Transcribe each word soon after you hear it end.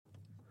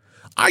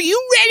Are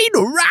you ready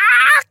to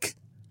rock?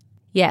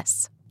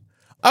 Yes.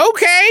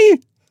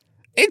 Okay.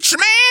 It's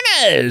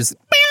Manners.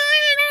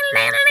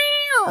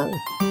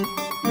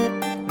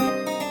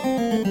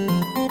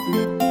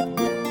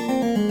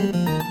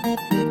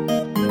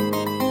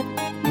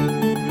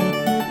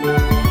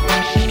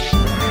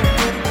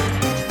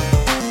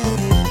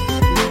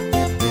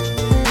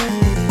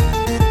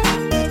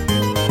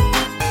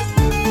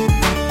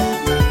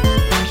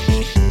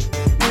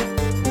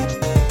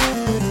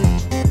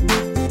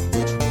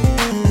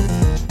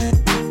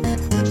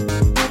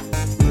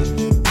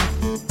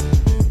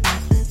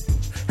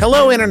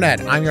 Hello,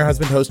 Internet. I'm your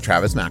husband host,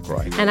 Travis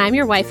McElroy. And I'm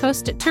your wife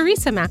host,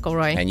 Teresa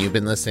McElroy. And you've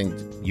been listening.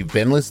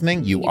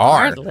 You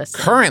are are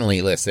listening.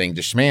 currently listening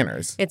to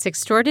Schmanners. It's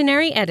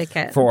extraordinary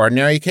etiquette. For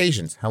ordinary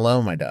occasions.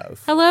 Hello, my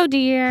dove. Hello,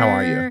 dear. How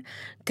are you?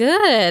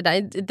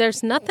 Good.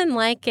 There's nothing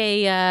like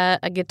a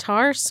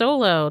guitar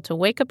solo to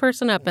wake a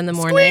person up in the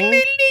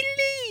morning.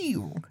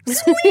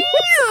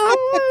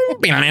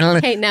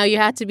 Hey, now you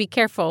have to be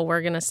careful.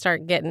 We're going to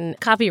start getting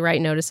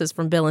copyright notices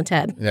from Bill and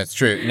Ted. That's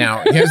true.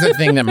 Now, here's the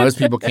thing that most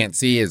people can't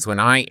see is when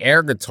I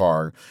air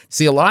guitar,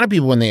 see, a lot of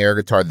people when they air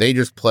guitar, they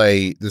just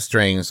play the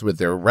strings with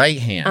their right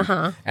hand,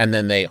 and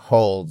then they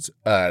hold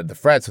the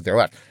frets with their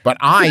left. But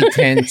I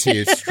tend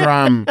to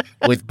strum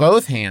with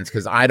both hands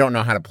because I don't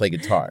know how to play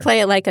guitar.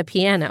 Play it like a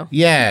piano.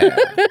 Yeah.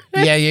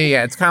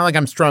 It's kind of like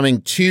I'm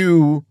strumming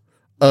two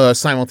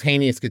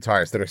simultaneous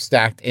guitars that are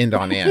stacked end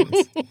on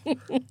ends.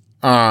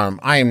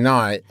 I am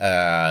not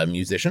a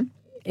musician.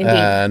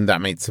 And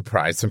that might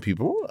surprise some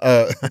people.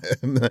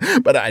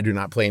 But I do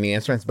not play any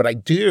instruments. But I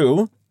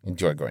do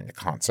enjoy going to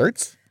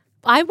concerts.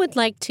 I would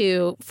like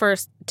to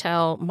first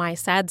tell my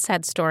sad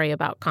story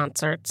about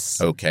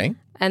concerts. Okay.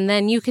 And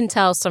then you can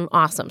tell some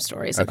awesome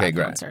stories about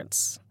great.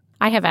 concerts.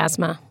 I have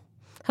asthma.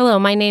 Hello,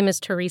 my name is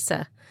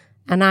Teresa,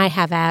 and I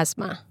have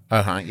asthma.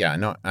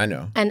 Yeah, I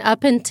know. And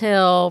up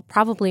until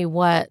probably,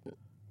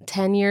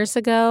 10 years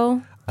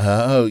ago?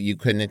 Oh, you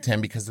couldn't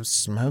attend because of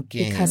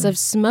smoking. Because of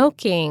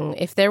smoking.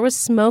 If there was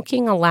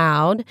smoking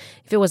allowed,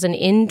 if it was an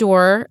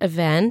indoor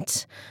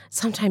event,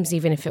 sometimes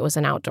even if it was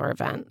an outdoor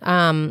event,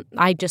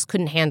 I just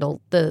couldn't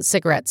handle the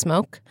cigarette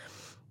smoke.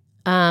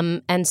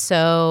 And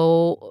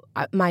so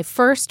my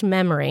first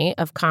memory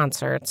of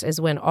concerts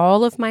is when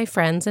all of my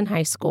friends in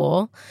high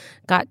school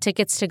got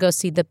tickets to go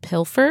see the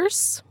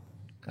Pilfers.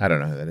 I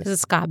don't know who that is. It's a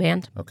ska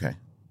band. Okay.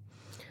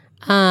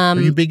 Are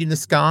you big into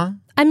ska?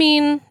 I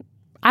mean,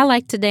 I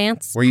like to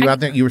dance. Were you out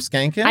there? You were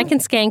skanking? I can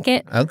skank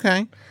it.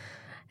 Okay.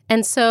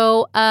 And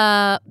so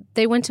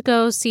they went to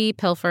go see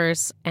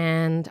Pilfers,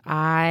 and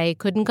I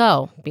couldn't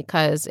go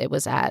because it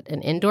was at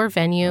an indoor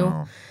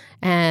venue,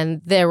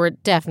 and there were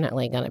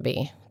definitely going to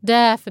be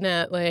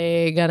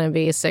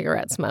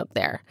cigarette smoke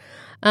there.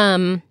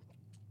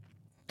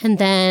 And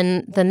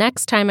then the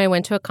next time I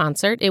went to a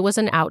concert, it was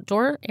an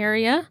outdoor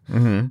area,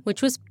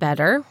 which was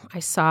better. I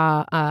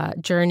saw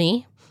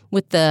Journey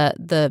with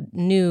the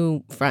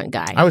new front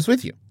guy. I was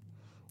with you.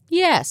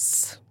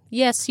 Yes,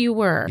 you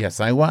were. Yes,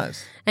 I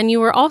was. And you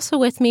were also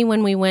with me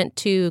when we went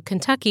to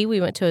Kentucky.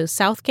 We went to a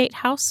Southgate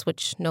House,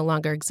 which no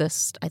longer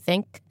exists, I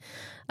think.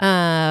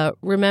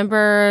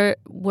 Remember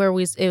where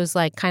it was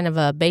like kind of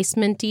a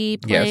basement-y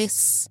place?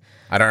 Yes.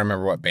 I don't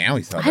remember what band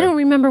we saw there. I don't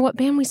remember what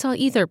band we saw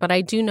either, but I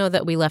do know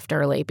that we left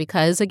early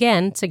because,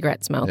 again,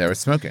 cigarette smoke. There was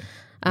smoking.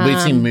 We've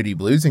seen Moody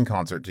Blues in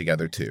concert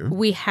together, too.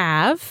 We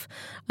have,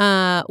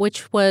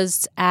 which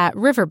was at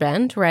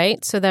Riverbend,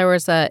 right? So there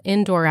was a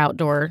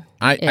indoor-outdoor.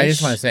 I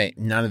just want to say,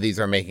 none of these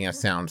are making us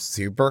sound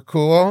super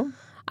cool.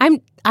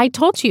 I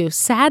told you,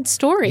 sad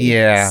story.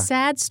 Yeah.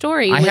 Sad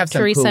story with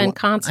Teresa and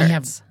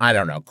concerts. I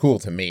don't know, cool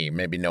to me.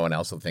 Maybe no one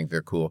else will think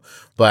they're cool.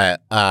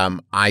 But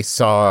I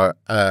saw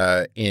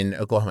in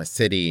Oklahoma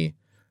City,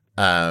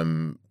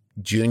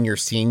 Junior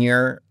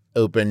Senior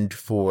opened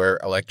for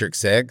Electric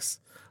Six,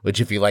 which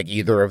if you like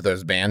either of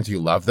those bands, you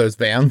love those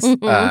bands.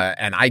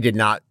 And I did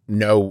not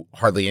know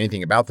hardly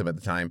anything about them at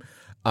the time.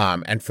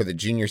 And for the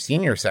Junior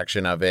Senior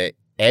section of it,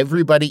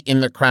 everybody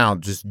in the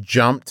crowd just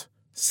jumped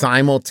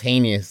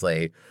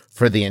simultaneously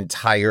for the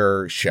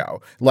entire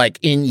show, like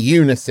in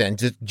unison,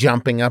 just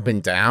jumping up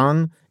and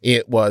down.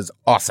 It was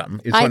awesome.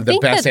 It's one of the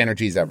best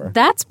energies ever.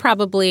 That's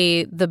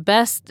probably the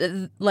best,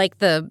 like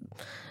the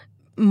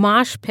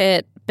mosh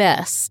pit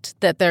best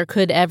that there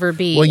could ever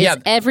be. Well, yeah,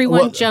 is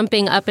everyone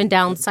jumping up and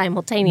down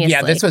simultaneously.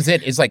 Yeah, this was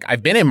it. It's like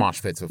I've been in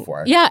mosh pits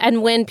before. Yeah,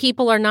 and when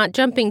people are not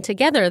jumping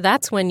together,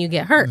 that's when you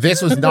get hurt.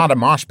 This was not a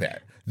mosh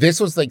pit.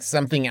 This was like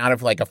something out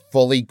of like a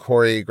fully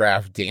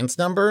choreographed dance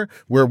number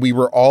where we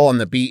were all on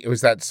the beat. It was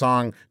that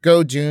song,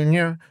 Go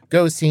Junior,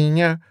 Go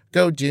Senior,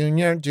 Go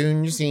Junior,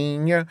 Junior,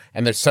 Senior.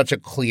 And there's such a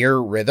clear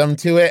rhythm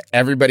to it.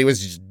 Everybody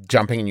was just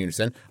jumping in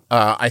unison.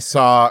 I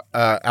saw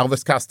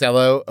Elvis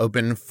Costello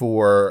open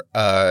for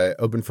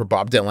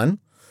Bob Dylan.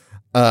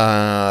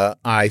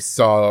 I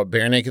saw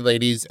Bare Naked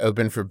Ladies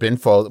open for Ben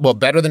Folds. Well,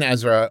 Better Than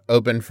Ezra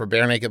opened for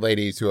Bare Naked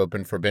Ladies, who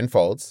opened for Ben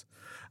Folds.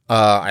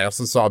 I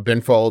also saw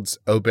Ben Folds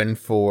open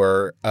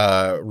for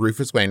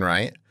Rufus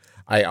Wainwright.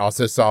 I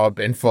also saw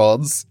Ben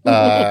Folds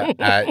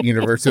at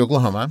University of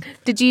Oklahoma.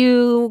 Did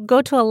you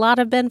go to a lot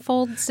of Ben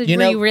Folds? Were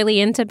you really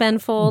into Ben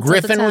Folds?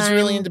 Griffin was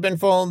really into Ben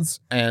Folds,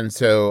 and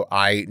so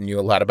I knew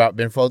a lot about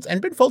Ben Folds.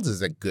 And Ben Folds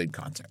is a good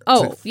concert.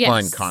 It's a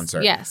fun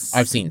concert. Yes.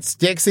 I've seen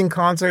Styx in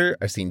concert.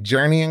 I've seen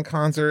Journey in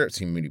concert. I've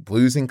seen Moody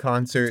Blues in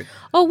concert.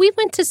 Oh, we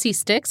went to see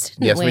Styx,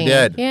 didn't we? Yes, we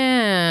did.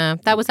 Yeah.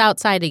 That was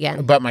outside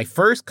again. But my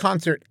first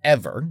concert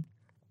ever,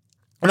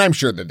 and I'm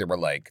sure that there were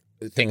like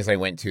things I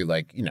went to,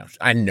 like,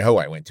 I know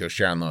I went to a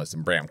Sharon Lois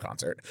and Bram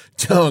concert.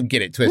 Don't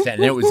get it twisted.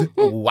 And it was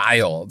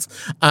wild.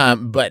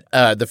 But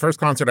the first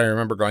concert I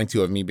remember going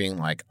to of me being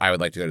like, I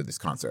would like to go to this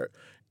concert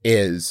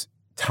is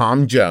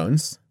Tom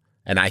Jones.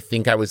 And I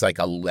think I was like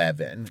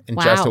 11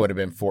 and Justin would have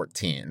been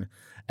 14.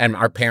 And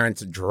our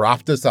parents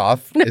dropped us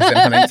off in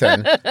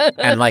Huntington.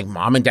 And like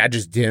mom and dad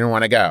just didn't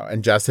want to go.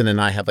 And Justin and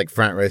I had like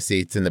front row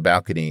seats in the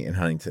balcony in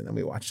Huntington and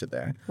we watched it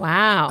there.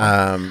 Wow.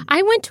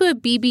 I went to a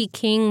B.B.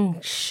 King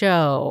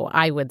show,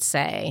 I would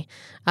say,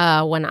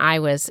 when I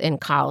was in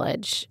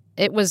college.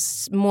 It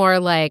was more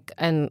like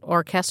an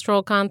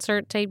orchestral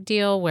concert type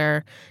deal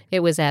where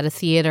it was at a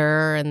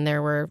theater and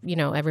there were,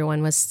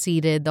 everyone was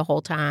seated the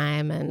whole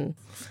time. And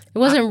it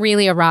wasn't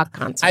really a rock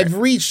concert. I've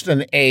reached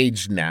an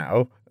age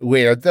now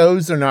where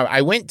those are not.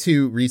 I went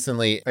to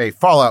recently a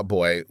Fall Out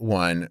Boy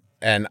one,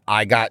 and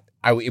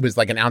it was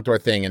like an outdoor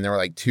thing, and there were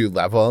like 2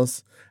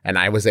 levels, and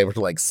I was able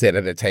to like sit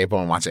at a table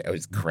and watch it. It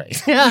was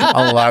great.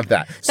 I love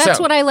that. That's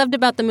what I loved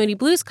about the Moody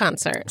Blues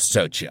concert.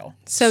 So chill.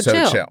 So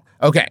chill.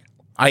 Okay.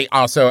 I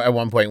also at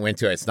one point went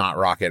to It's Not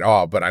Rock at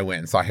All, but I went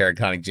and saw Harry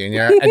Connick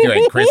Jr.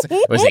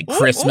 It was a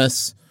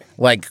Christmas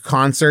like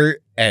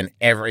concert, and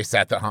every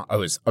set that it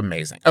was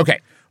amazing.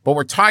 Okay, but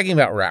we're talking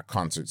about rock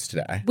concerts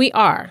today. We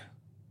are.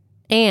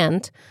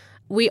 And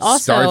we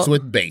also starts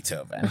with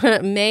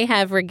Beethoven. May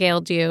have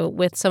regaled you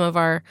with some of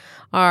our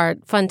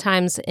fun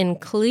times in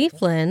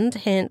Cleveland.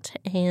 Hint,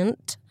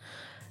 hint.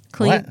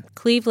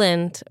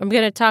 Cleveland. I'm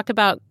going to talk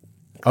about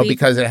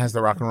because it has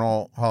the Rock and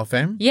Roll Hall of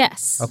Fame?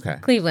 Yes. Okay.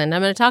 Cleveland.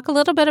 I'm going to talk a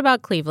little bit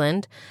about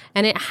Cleveland.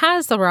 And it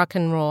has the Rock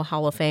and Roll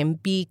Hall of Fame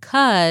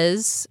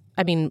because,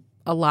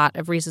 a lot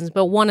of reasons,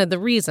 but one of the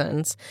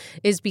reasons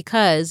is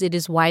because it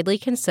is widely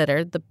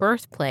considered the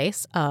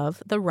birthplace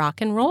of the rock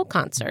and roll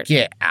concert.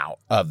 Get out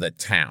of the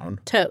town.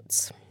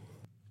 Totes.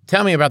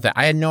 Tell me about that.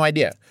 I had no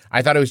idea.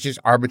 I thought it was just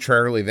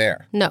arbitrarily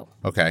there. No.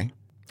 Okay.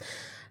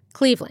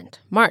 Cleveland,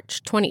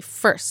 March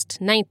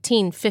 21st,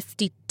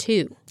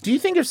 1952. Do you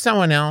think if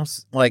someone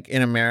else, like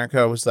in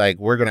America, was like,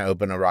 we're going to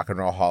open a Rock and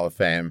Roll Hall of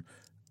Fame,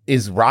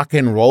 is rock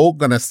and roll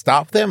going to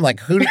stop them? Like,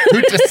 who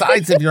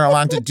decides if you're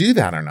allowed to do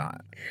that or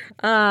not?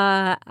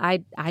 I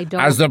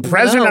don't As the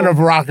president of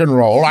rock and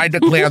roll, I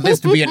declare this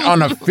to be an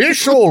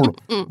unofficial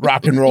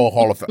Rock and Roll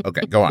Hall of Fame.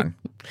 Okay, go on.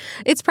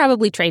 It's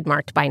probably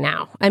trademarked by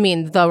now.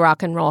 The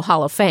Rock and Roll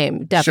Hall of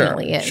Fame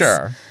definitely is.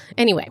 Sure.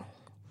 Anyway,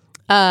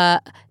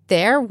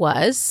 there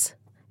was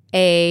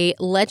a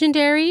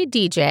legendary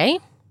DJ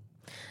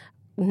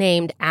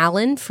named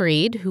Alan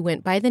Freed who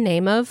went by the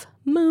name of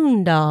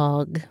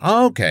Moondog.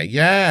 Okay,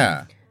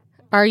 yeah.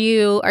 Are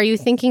you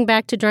thinking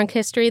back to drunk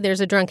history?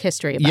 There's a drunk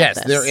history about this.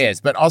 Yes, there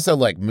is. But also,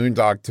 like,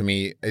 Moondog to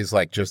me is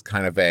like just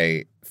kind of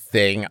a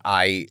thing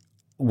I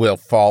will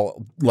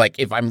fall. Like,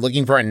 if I'm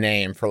looking for a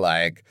name for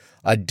like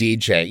a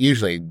DJ,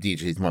 usually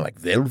DJ is more like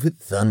Velvet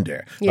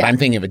Thunder. But I'm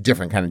thinking of a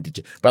different kind of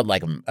DJ. But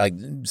like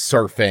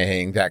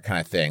surfing, that kind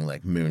of thing,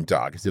 like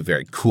Moondog is a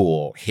very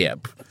cool,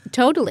 hip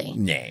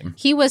name.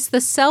 He was the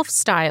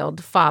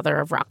self-styled father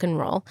of rock and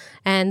roll.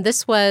 And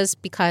this was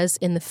because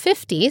in the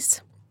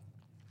 50s,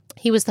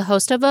 he was the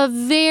host of a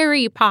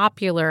very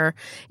popular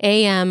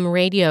AM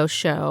radio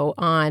show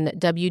on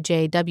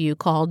WJW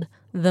called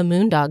The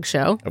Moondog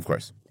Show. Of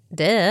course.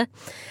 Duh.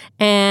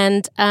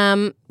 And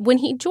when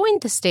he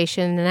joined the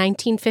station in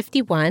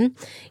 1951,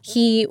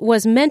 he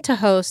was meant to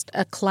host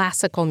a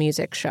classical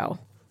music show.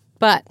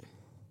 But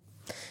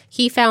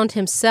he found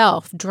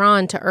himself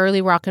drawn to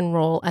early rock and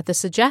roll at the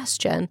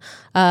suggestion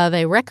of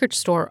a record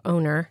store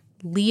owner,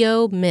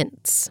 Leo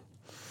Mintz.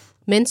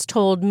 Mintz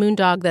told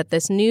Moondog that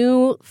this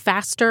new,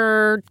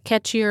 faster,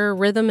 catchier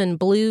rhythm and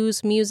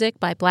blues music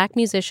by black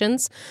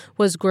musicians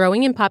was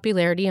growing in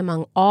popularity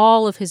among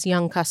all of his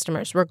young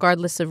customers,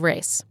 regardless of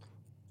race.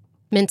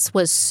 Mintz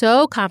was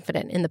so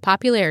confident in the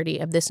popularity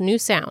of this new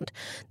sound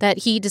that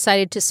he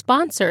decided to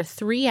sponsor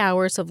 3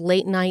 hours of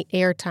late-night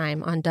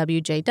airtime on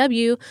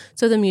WJW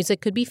so the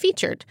music could be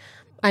featured.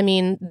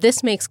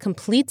 This makes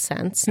complete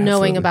sense,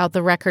 knowing about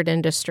the record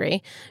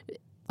industry.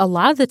 A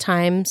lot of the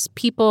times,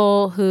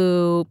 people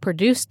who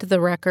produced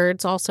the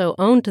records also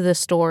owned the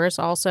stores,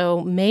 also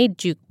made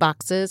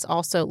jukeboxes,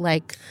 also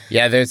like...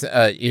 Yeah, there's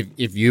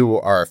if you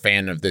are a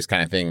fan of this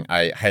kind of thing,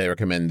 I highly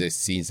recommend this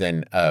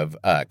season of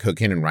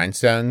Cocaine and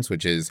Rhinestones,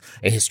 which is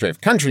a history of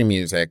country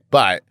music,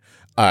 but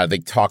they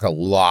talk a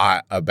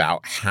lot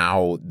about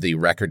how the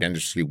record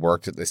industry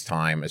worked at this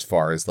time as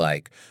far as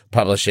like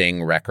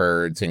publishing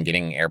records and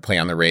getting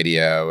airplay on the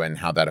radio and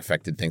how that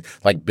affected things.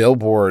 Like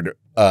Billboard,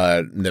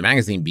 the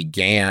magazine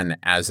began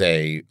as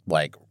a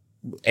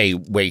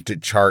way to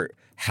chart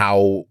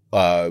how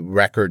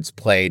records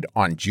played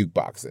on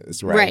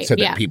jukeboxes, right? So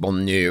that people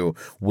knew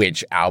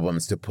which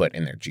albums to put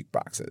in their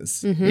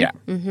jukeboxes. Yeah.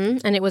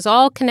 And it was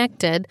all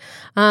connected.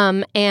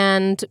 And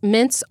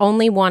Mintz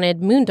only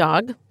wanted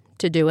Moondog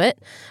to do it.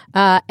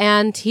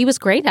 And he was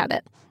great at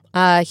it.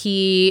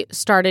 He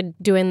started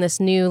doing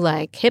this new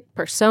like hip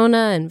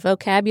persona and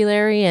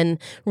vocabulary and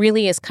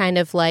really is kind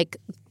of like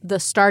the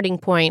starting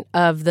point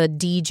of the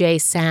DJ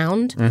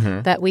sound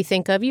that we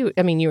think of. You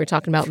were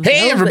talking about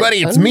Hey,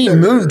 everybody, it's me,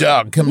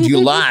 Moondog, coming to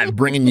you live,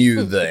 bringing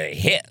you the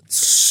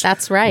hits.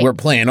 That's right. We're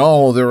playing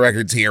all the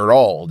records here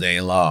all day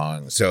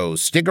long, so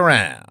stick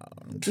around.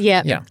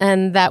 Yeah.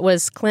 And that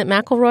was Clint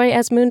McElroy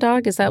as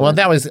Moondog? Is that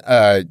that was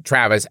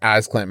Travis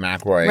as Clint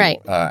McElroy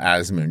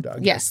as Moondog.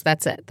 Yes,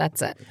 that's it.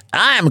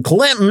 I'm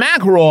Clint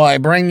McElroy,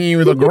 bringing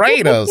you the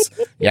greatest.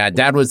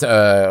 Dad was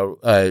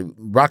a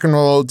rock and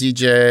roll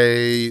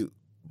DJ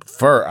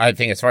for, I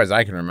think, as far as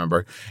I can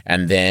remember,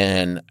 and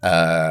then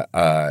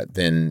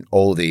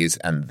oldies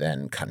and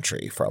then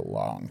country for a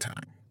long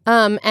time.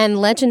 And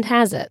legend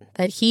has it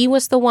that he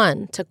was the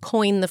one to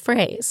coin the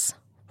phrase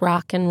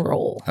rock and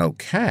roll.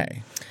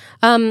 Okay.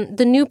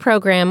 The new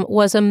program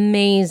was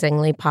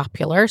amazingly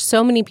popular.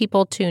 So many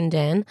people tuned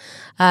in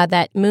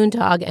that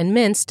Moondog and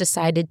Mintz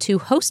decided to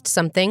host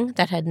something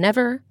that had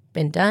never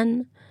been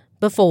done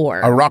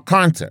before. A rock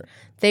concert.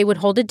 They would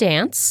hold a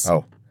dance.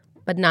 Oh.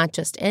 But not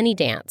just any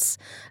dance.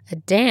 A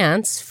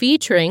dance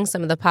featuring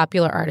some of the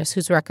popular artists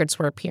whose records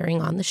were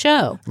appearing on the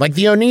show. Like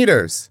the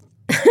Oneaters.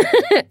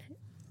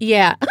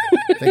 Yeah.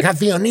 They got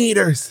the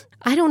Oneaters.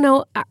 I don't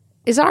know.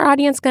 Is our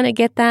audience going to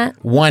get that?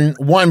 One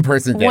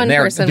person did.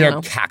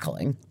 They're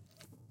cackling.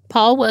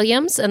 Paul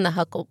Williams and the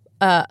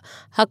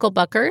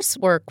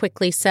Hucklebuckers were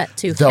quickly set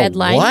to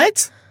headline.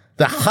 What?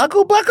 The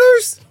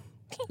Hucklebuckers?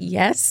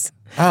 Yes.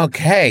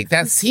 Okay,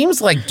 that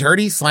seems like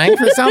dirty slang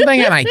for something,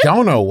 and I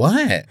don't know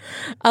what.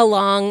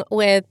 Along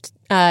with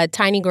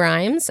Tiny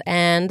Grimes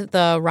and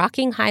the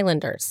Rocking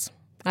Highlanders.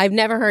 I've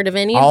never heard of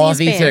any of these bands. All of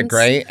these are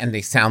great, and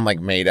they sound like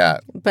made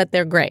up. But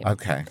they're great.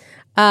 Okay.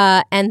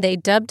 And they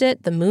dubbed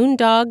it the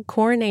Moondog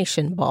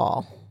Coronation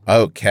Ball.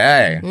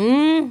 Okay.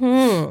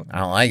 Mm-hmm.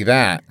 I like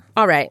that.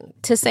 All right.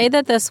 To say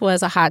that this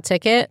was a hot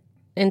ticket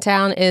in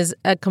town is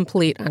a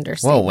complete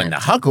understatement. Well, when the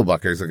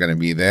Hucklebuckers are going to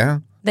be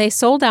there. They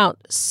sold out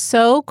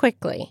so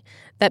quickly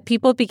that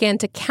people began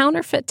to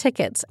counterfeit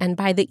tickets. And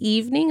by the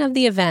evening of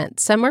the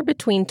event, somewhere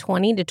between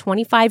 20 to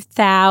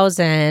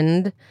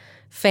 25,000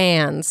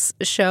 fans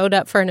showed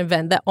up for an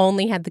event that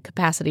only had the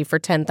capacity for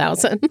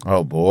 10,000.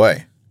 Oh,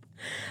 boy.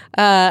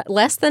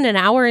 Less than an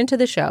hour into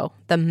the show,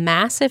 the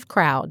massive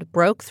crowd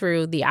broke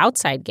through the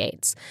outside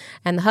gates,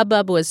 and the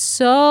hubbub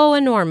was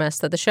enormous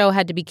that the show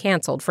had to be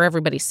canceled for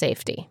everybody's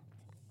safety.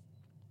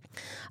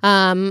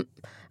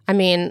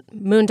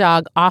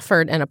 Moondog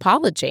offered an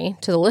apology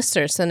to the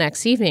listeners the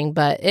next evening,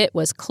 but it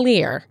was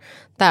clear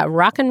that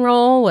rock and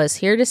roll was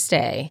here to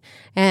stay.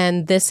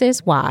 And this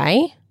is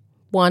why,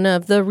 one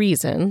of the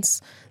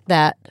reasons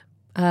that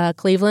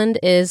Cleveland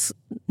is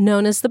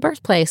known as the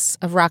birthplace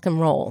of rock and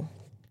roll.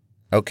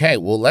 Okay,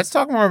 well, let's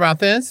talk more about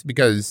this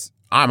because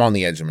I'm on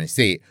the edge of my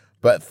seat.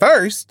 But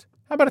first,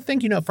 how about a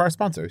thank you note for our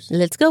sponsors?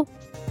 Let's go.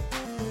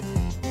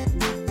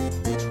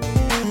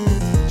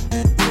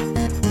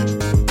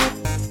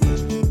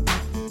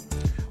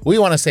 We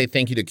want to say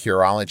thank you to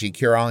Curology.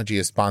 Curology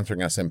is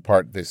sponsoring us in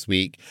part this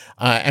week,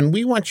 and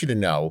we want you to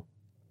know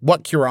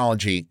what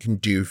Curology can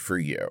do for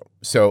you.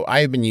 So I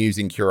have been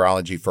using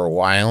Curology for a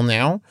while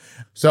now.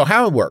 So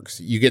how it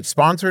works, you get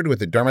sponsored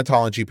with a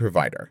dermatology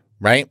provider,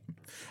 right?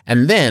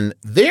 And then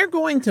they're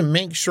going to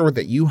make sure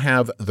that you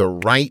have the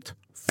right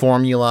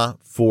formula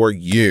for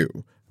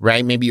you.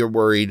 Right? Maybe you're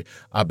worried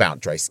about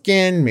dry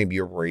skin. Maybe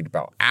you're worried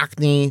about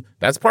acne.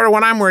 That's part of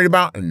what I'm worried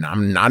about. And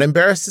I'm not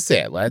embarrassed to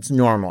say it. Let's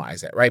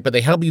normalize it, right? But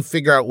they help you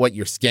figure out what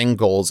your skin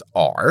goals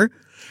are.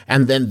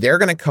 And then they're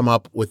going to come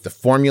up with the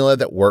formula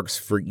that works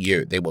for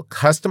you. They will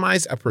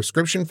customize a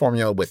prescription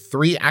formula with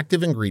 3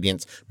 active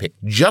ingredients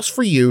picked just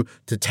for you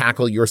to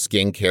tackle your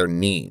skincare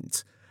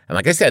needs. And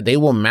like I said, they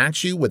will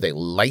match you with a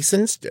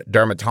licensed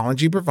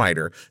dermatology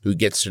provider who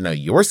gets to know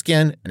your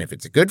skin. And if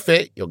it's a good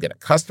fit, you'll get a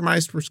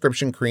customized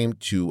prescription cream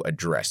to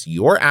address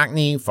your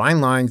acne, fine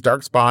lines,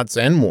 dark spots,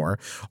 and more,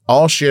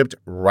 all shipped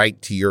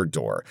right to your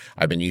door.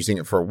 I've been using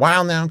it for a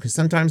while now because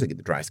sometimes I get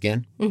the dry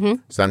skin.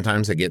 Mm-hmm.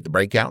 Sometimes I get the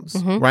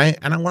breakouts, right?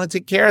 And I want to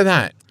take care of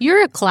that.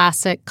 You're a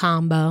classic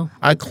combo.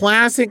 A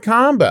classic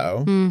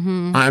combo.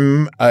 Mm-hmm.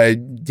 I'm a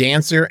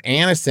dancer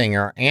and a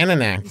singer and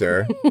an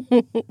actor.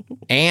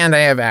 And I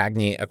have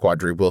acne, a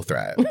quadruple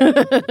threat,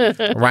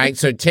 right?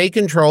 So take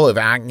control of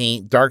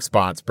acne, dark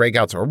spots,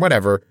 breakouts, or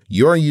whatever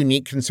your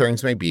unique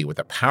concerns may be with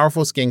a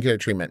powerful skincare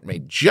treatment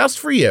made just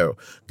for you.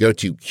 Go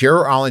to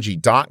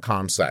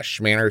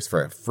Curology.com/schmanners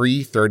for a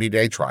free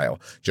 30-day trial.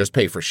 Just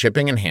pay for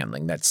shipping and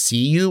handling. That's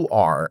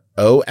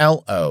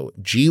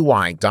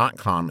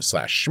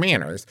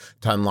Curology.com/schmanners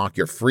to unlock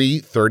your free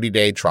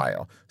 30-day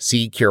trial.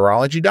 See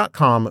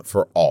Curology.com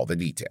for all the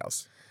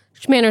details.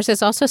 Schmanners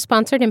is also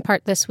sponsored in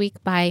part this week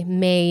by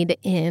Made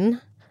In.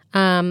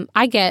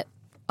 I get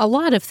a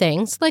lot of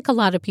things, like a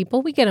lot of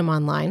people, we get them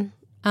online.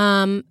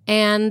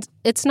 And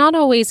it's not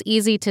always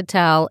easy to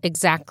tell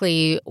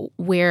exactly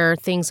where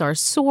things are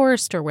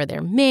sourced or where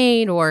they're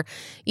made or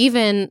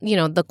even,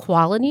 the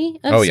quality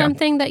of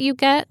something that you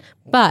get.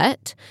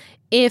 But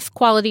if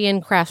quality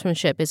and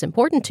craftsmanship is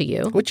important to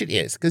you. Which it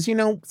is, because,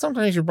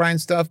 sometimes you're buying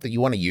stuff that you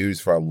want to use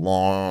for a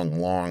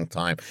long, long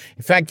time.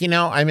 In fact,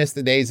 I miss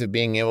the days of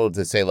being able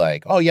to say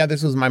like, oh, yeah,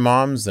 this was my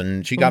mom's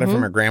and she got it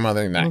from her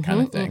grandmother and that kind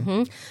of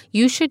thing.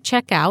 You should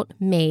check out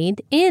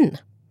Made In.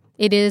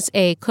 It is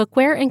a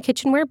cookware and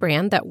kitchenware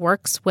brand that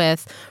works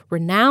with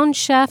renowned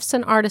chefs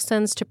and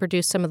artisans to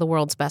produce some of the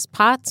world's best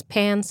pots,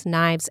 pans,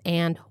 knives,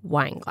 and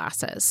wine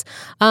glasses.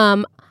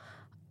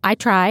 I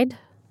tried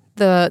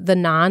the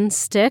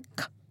non-stick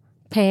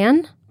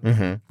pan.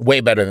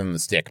 Way better than the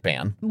stick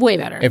pan. Way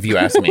better. If you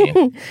ask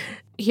me.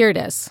 Here it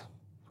is.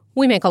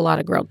 We make a lot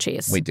of grilled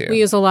cheese. We do. We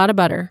use a lot of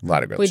butter. A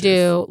lot of grilled cheese. We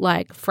do,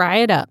 fry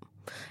it up.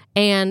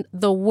 And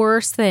the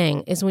worst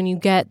thing is when you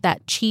get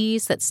that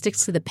cheese that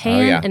sticks to the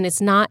pan and it's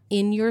not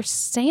in your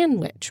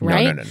sandwich,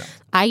 right? No.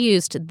 I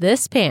used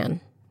this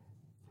pan.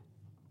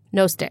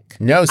 No stick.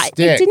 No stick.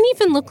 It didn't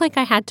even look like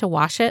I had to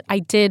wash it. I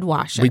did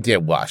wash it. We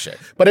did wash it.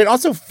 But it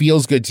also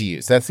feels good to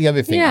use. That's the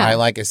other thing I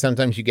like is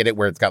sometimes you get it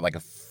where it's got like a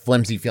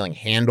flimsy feeling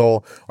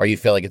handle or you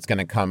feel like it's going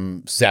to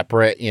come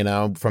separate,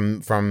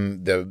 from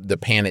the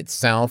pan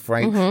itself,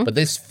 right? But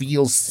this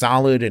feels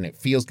solid and it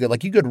feels good.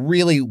 Like you could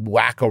really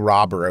whack a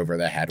robber over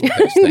the head with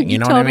this thing. You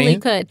know what I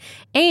mean? Totally could.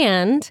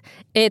 And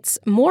it's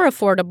more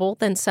affordable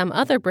than some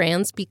other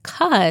brands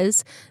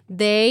because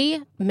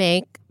they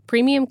make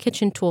premium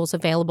kitchen tools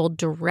available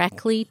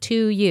directly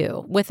to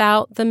you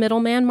without the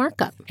middleman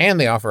markup. And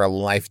they offer a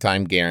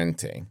lifetime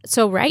guarantee.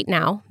 So right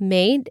now,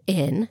 Made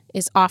In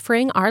is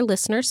offering our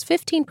listeners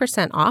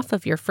 15% off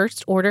of your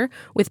first order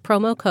with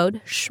promo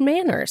code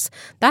SCHMANNERS.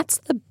 That's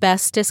the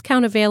best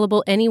discount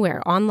available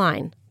anywhere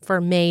online for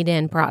Made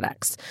In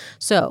products.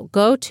 So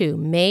go to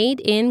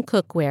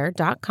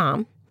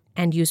madeincookware.com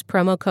and use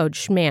promo code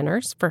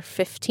SCHMANNERS for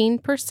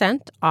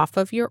 15% off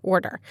of your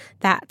order.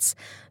 That's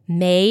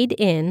Made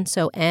In,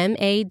 so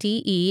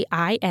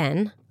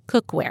MADEIN,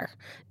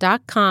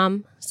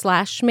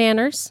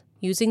 cookware.com/SCHMANNERS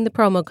using the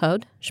promo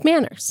code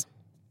SCHMANNERS.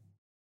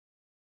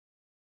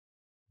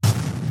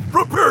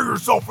 Prepare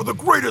yourself for the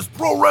greatest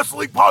pro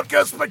wrestling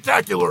podcast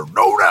spectacular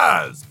known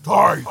as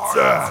Tights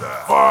and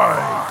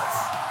Fights.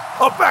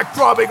 A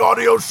backdropping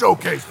audio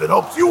showcase that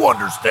helps you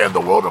understand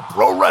the world of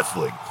pro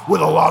wrestling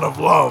with a lot of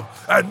love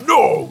and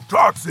no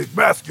toxic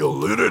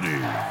masculinity.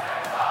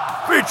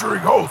 Featuring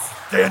hosts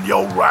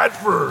Danielle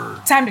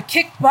Radford. Time to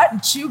kick butt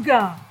and chew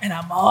gum, and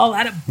I'm all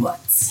out of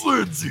butts.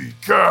 Lindsay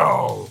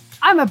Cal.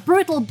 I'm a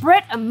brutal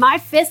Brit, and my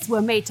fists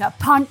were made to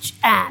punch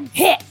and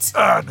hit.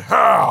 And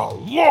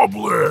Hal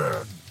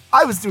Lublin.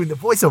 I was doing the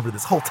voiceover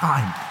this whole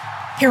time.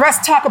 Hear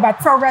us talk about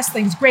pro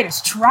wrestling's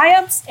greatest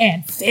triumphs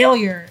and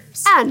failures.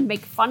 And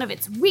make fun of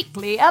its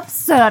weekly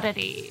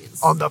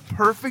absurdities. On the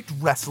Perfect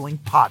Wrestling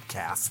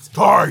Podcast.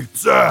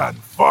 Tights and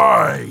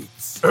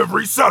Fights.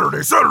 Every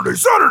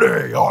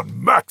Saturday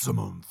on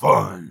Maximum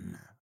Fun.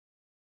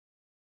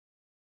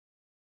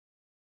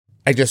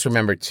 I just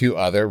remember two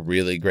other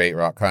really great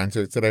rock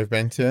concerts that I've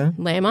been to.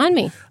 Lay them on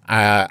me.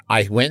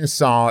 I went and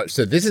saw,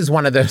 so this is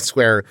one of those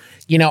where,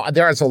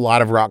 there is a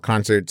lot of rock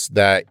concerts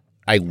that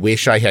I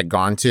wish I had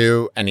gone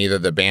to, and either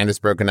the band is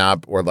broken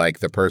up or like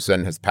the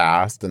person has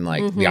passed and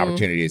like the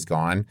opportunity is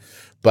gone.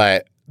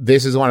 But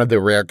this is one of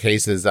the rare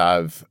cases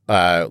of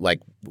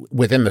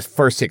within the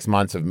first 6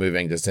 months of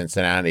moving to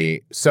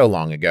Cincinnati so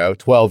long ago,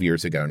 12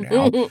 years ago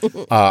now,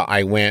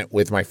 I went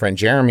with my friend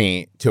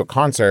Jeremy to a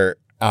concert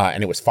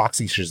and it was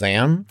Foxy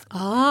Shazam,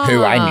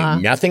 who I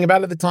knew nothing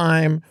about at the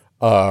time.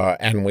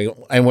 And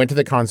I went to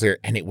the concert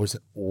and it was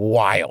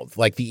wild.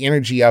 Like the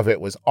energy of it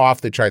was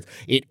off the charts.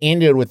 It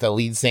ended with the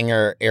lead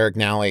singer, Eric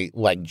Nally,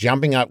 like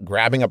jumping up,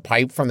 grabbing a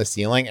pipe from the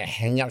ceiling and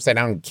hanging upside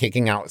down and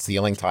kicking out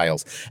ceiling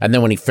tiles. And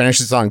then when he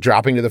finished the song,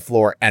 dropping to the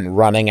floor and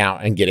running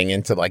out and getting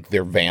into like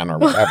their van or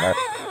whatever.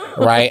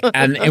 Right.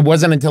 And it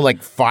wasn't until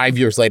like 5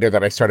 years later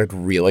that I started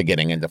really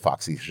getting into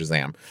Foxy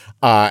Shazam.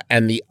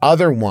 And the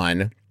other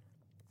one,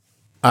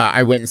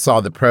 I went and saw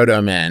the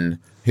Proto Men,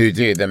 who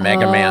do the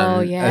Mega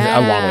Man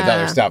along with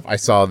other stuff. I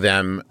saw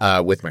them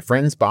with my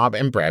friends Bob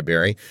and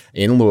Bradbury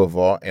in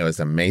Louisville. It was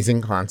an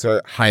amazing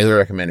concert. Highly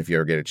recommend if you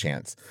ever get a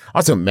chance.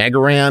 Also, Mega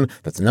Ran,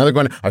 that's another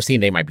one. I've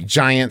seen They Might Be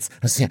Giants.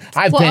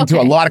 I've been to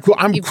a lot of cool.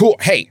 I'm cool.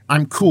 Hey,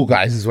 I'm cool,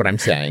 guys, is what I'm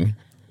saying.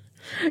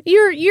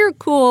 You're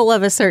cool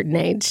of a certain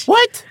age.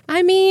 What?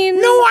 I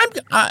mean, no,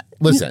 I'm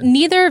listen.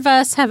 Neither of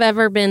us have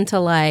ever been to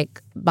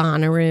like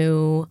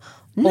Bonnaroo.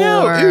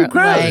 No, or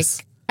gross.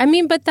 Like, I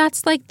mean, but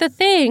that's like the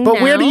thing. But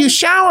now. Where do you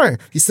shower?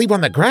 You sleep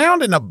on the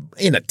ground in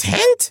a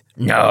tent?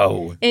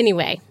 No.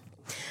 Anyway,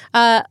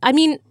 I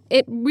mean,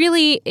 it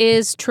really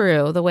is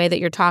true the way that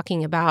you're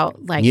talking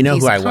about. Like, You know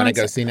these who I want to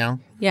go concepts. see now?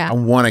 Yeah. I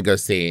want to go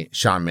see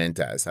Shawn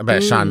Mendes. I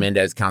bet Shawn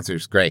Mendes concert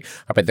is great.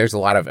 I bet there's a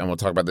lot of, and we'll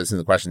talk about this in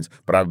the questions,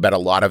 but I bet a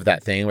lot of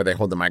that thing where they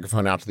hold the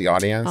microphone out to the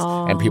audience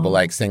and people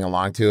like sing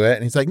along to it.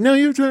 And he's like, no,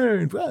 your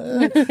turn.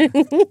 Right,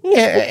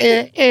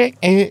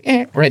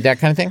 that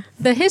kind of thing.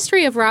 The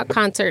history of rock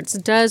concerts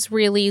does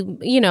really,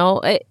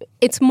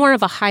 it's more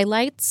of a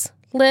highlights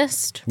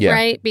list, Yeah.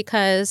 right?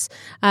 Because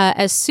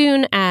as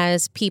soon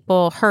as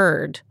people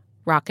heard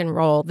rock and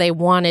roll, they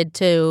wanted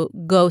to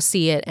go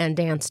see it and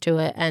dance to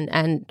it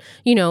and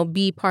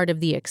be part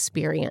of the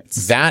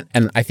experience. That,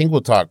 and I think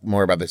we'll talk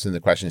more about this in the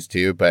questions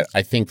too, but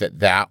I think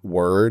that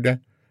word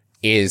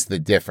is the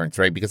difference,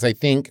 right? Because I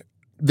think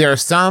there are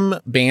some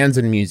bands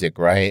and music,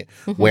 right,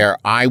 where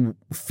I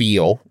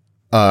feel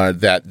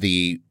that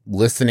the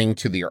listening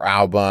to their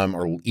album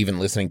or even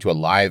listening to a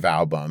live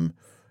album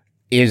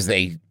is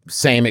the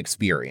same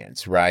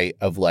experience, right?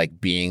 Of like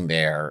being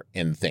there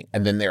in the thing.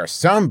 And then there are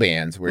some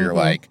bands where you're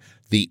like,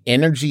 the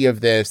energy of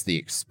this, the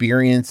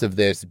experience of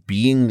this,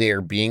 being there,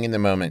 being in the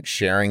moment,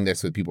 sharing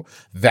this with people,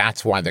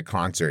 that's why the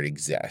concert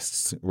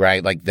exists,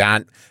 right? Like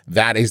that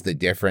is the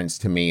difference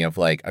to me of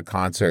like a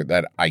concert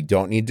that I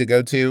don't need to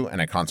go to and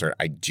a concert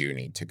I do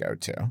need to go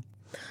to.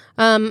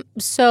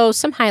 So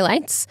some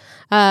highlights.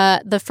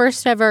 The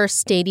first ever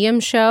stadium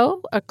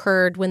show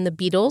occurred when the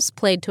Beatles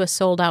played to a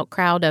sold-out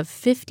crowd of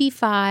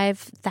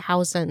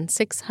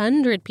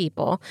 55,600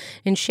 people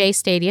in Shea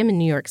Stadium in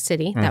New York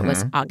City. That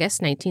was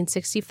August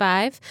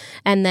 1965.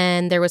 And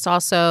then there was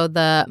also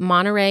the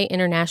Monterey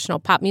International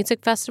Pop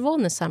Music Festival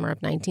in the summer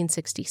of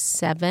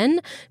 1967,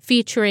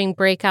 featuring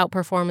breakout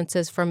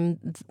performances from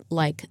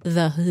like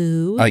The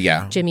Who,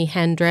 Jimi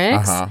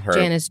Hendrix,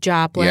 Janis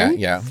Joplin.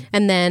 Yeah.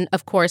 And then,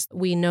 of course,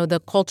 we know the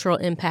cultural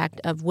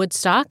impact of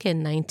Woodstock in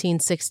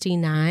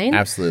 1969.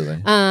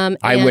 Absolutely.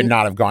 I would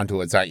not have gone to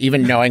Woodstock.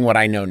 Even knowing what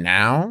I know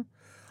now,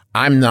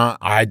 I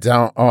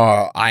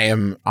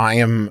am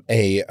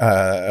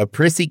a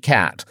prissy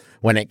cat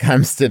when it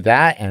comes to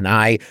that. And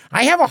I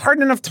have a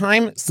hard enough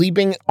time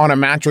sleeping on a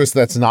mattress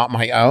that's not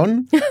my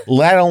own,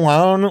 let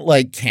alone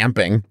like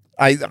camping.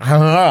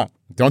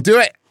 Don't do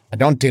it. I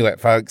don't do it,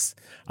 folks.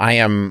 I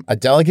am a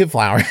delicate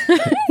flower.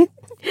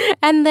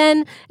 And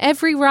then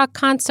every rock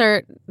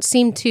concert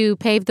seemed to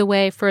pave the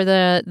way for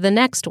the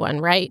next one,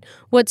 right?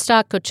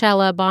 Woodstock,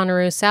 Coachella,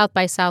 Bonnaroo, South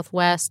by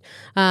Southwest,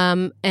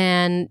 and,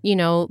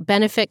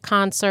 benefit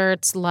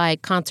concerts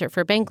like Concert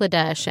for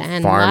Bangladesh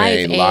and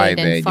Live Aid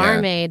and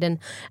Farm Aid and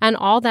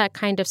all that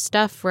kind of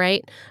stuff,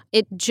 right?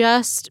 It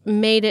just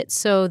made it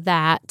so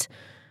that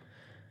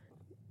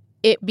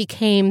it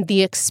became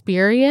the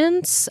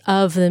experience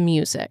of the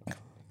music.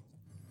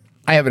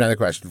 I have another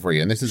question for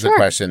you, and this is a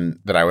question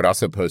that I would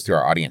also pose to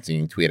our audience, and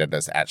you can tweet at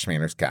us at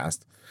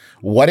SchmannersCast.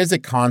 What is a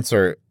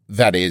concert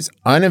that is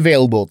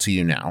unavailable to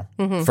you now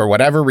for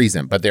whatever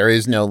reason, but there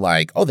is no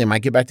like, oh, they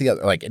might get back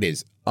together. Like it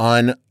is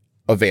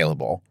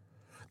unavailable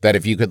that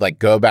if you could like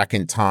go back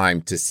in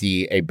time to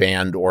see a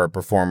band or a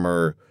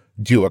performer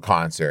do a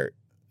concert,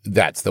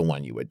 that's the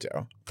one you would do.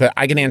 'Cause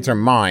I can answer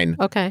mine.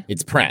 Okay.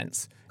 It's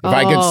Prince.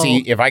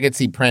 If I could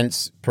see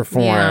Prince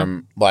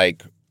perform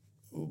like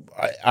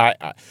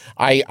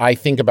I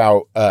think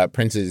about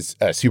Prince's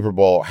Super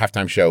Bowl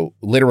halftime show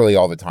literally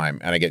all the time,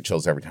 and I get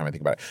chills every time I think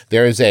about it.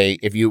 There is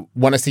if you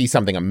want to see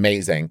something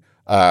amazing,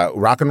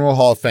 Rock and Roll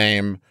Hall of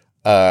Fame,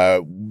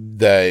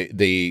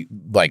 the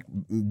like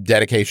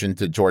dedication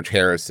to George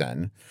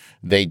Harrison.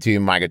 They do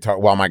My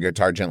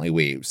Guitar Gently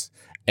Weeps.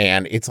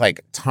 And it's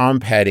like Tom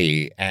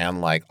Petty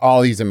and like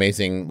all these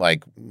amazing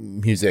like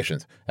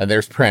musicians. And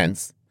there's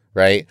Prince,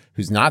 right,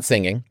 who's not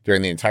singing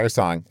during the entire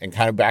song and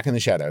kind of back in the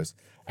shadows.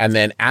 And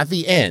then at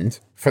the end,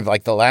 for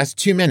like the last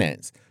 2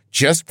 minutes,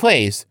 just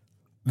plays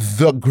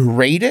the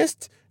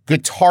greatest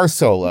guitar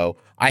solo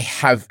I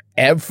have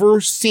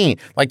ever seen.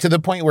 Like to the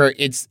point where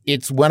it's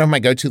one of my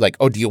go-to, like,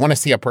 oh, do you want to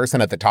see a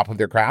person at the top of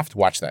their craft?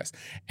 Watch this.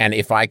 And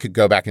if I could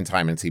go back in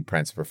time and see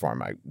Prince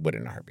perform, I would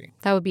in a heartbeat.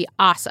 That would be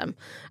awesome.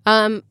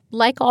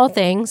 Like all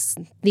things,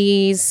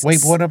 these...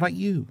 Wait, what about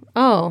you?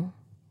 Oh,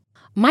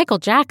 Michael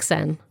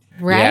Jackson.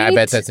 Right? Yeah, I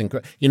bet that's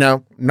incredible.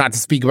 Not to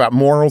speak about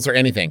morals or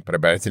anything, but I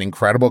bet it's an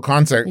incredible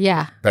concert.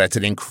 Yeah. But it's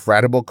an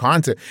incredible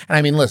concert. And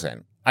I mean,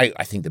 listen, I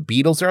think the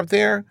Beatles are up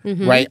there,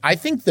 right? I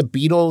think the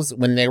Beatles,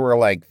 when they were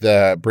like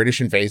the British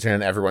invasion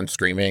and everyone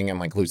screaming and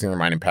like losing their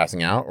mind and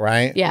passing out,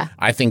 right? Yeah.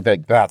 I think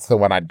that that's the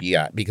one I'd be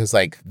at because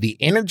like the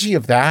energy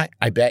of that,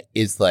 I bet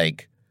is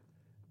like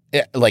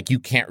you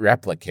can't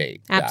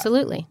replicate that.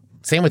 Absolutely.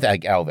 Same with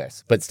like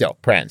Elvis, but still,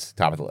 Prince,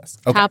 top of the list.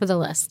 Okay. Top of the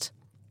list.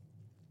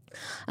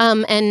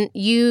 And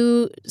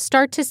you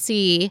start to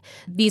see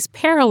these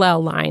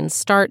parallel lines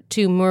start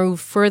to move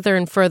further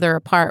and further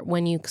apart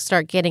when you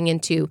start getting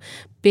into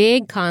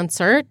big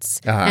concerts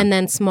and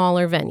then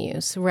smaller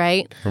venues,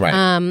 right?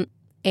 Right.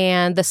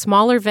 And the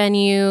smaller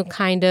venue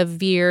kind of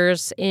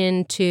veers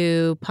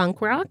into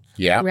punk rock.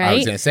 Yeah, right? I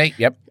was going to say,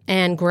 yep.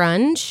 and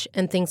grunge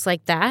and things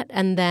like that.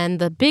 And then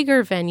the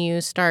bigger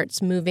venue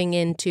starts moving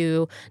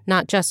into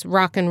not just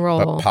rock and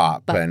roll,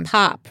 but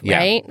pop, yeah.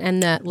 Right?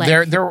 And the like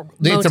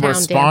it's a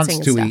response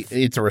to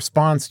it's a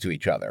response to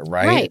each other,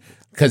 right? Right.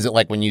 Because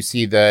like when you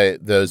see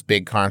those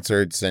big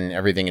concerts and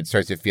everything, it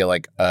starts to feel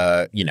like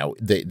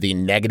the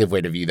negative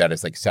way to view that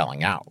is like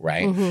selling out,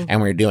 right? Mm-hmm.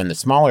 And when you're doing the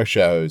smaller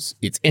shows,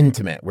 it's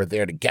intimate. We're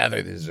there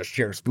together. There's a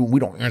shared spoon.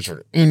 We don't answer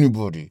to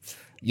anybody.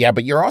 Yeah,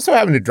 but you're also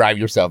having to drive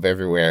yourself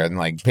everywhere and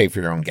like pay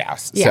for your own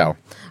gas. Yeah.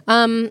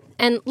 So,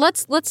 and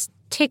let's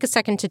take a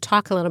second to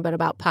talk a little bit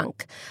about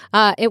punk.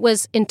 It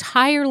was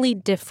entirely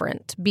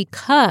different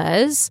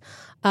because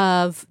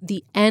of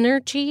the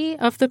energy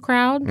of the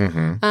crowd.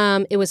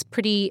 Mm-hmm. It was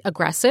pretty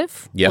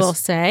aggressive, yes. we'll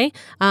say.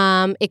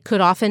 It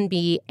could often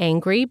be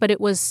angry, but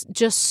it was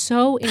just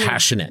so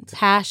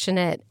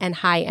passionate and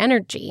high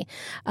energy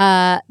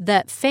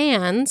that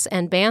fans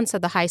and bands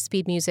of the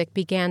high-speed music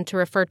began to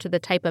refer to the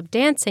type of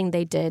dancing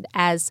they did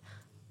as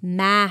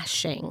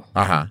mashing.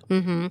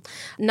 Mm-hmm.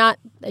 Not,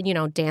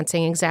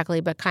 dancing exactly,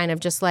 but kind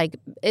of just like,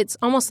 it's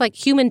almost like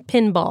human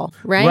pinball,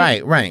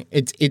 right? Right.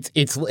 It's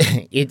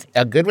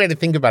a good way to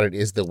think about it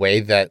is the way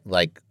that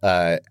like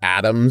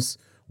atoms,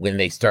 when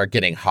they start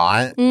getting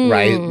hot,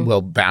 right,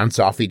 will bounce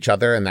off each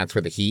other, and that's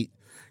where the heat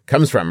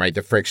comes from, right?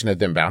 The friction of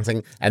them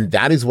bouncing. And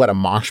that is what a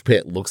mosh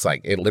pit looks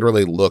like. It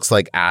literally looks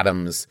like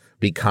atoms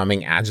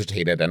becoming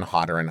agitated and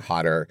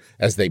hotter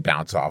as they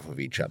bounce off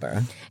of each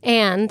other.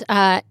 And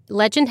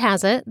legend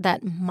has it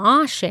that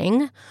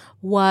moshing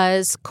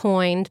was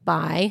coined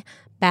by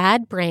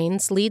Bad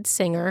Brains lead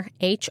singer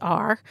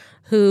H.R.,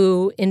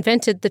 who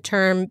invented the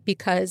term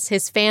because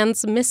his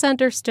fans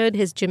misunderstood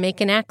his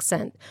Jamaican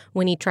accent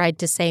when he tried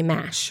to say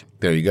mash.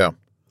 There you go.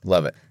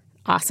 Love it.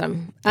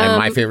 Awesome. And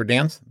my favorite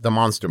dance, the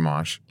Monster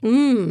Mosh.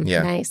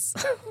 Yeah. Nice.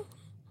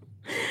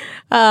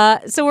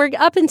 So we're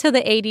up into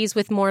the 80s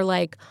with more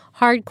like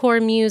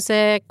hardcore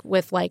music,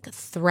 with like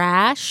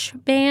thrash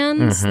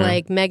bands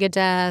like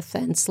Megadeth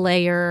and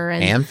Slayer.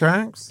 And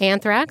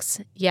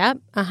Anthrax, yep.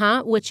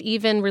 Which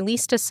even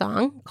released a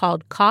song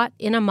called Caught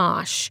in a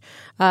Mosh,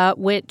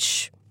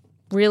 which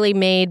really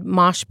made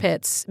mosh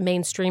pits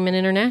mainstream and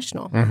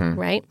international,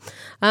 right?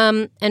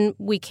 And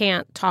we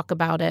can't talk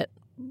about it.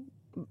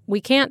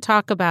 We can't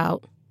talk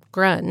about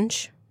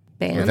grunge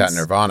bands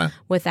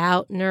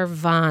without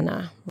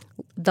Nirvana.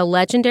 The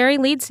legendary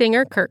lead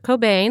singer Kurt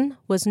Cobain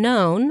was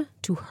known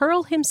to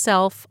hurl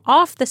himself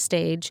off the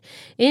stage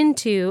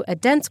into a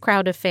dense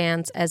crowd of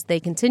fans as they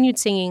continued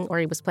singing or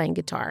he was playing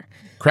guitar.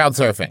 Crowd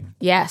surfing.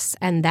 Yes,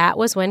 and that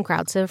was when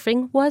crowd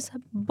surfing was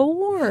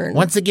born.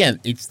 Once again,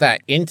 it's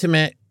that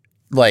intimate,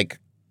 like,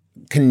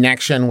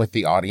 connection with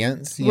the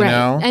audience, you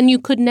know? And he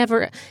could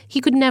never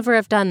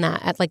have done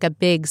that at like a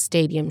big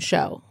stadium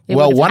show. It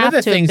well, would one of the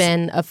have things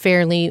been a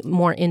fairly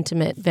more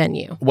intimate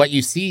venue. What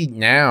you see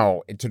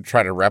now to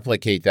try to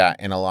replicate that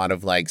in a lot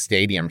of like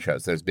stadium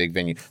shows, those big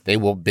venues, they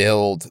will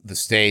build the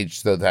stage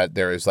so that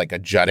there is like a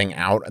jutting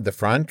out at the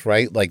front,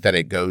 right? Like that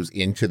it goes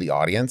into the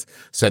audience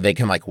so they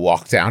can like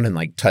walk down and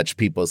like touch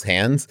people's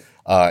hands.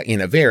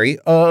 In a very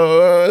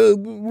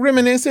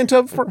reminiscent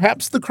of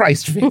perhaps the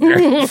Christ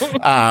figure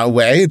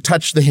way,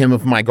 touch the hem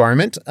of my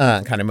garment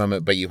kind of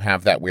moment. But you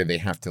have that where they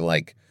have to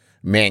like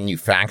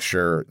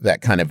manufacture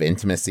that kind of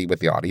intimacy with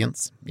the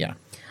audience. Yeah.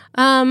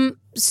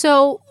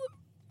 So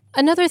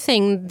another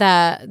thing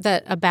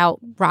that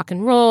about rock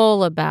and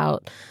roll,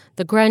 about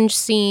the grunge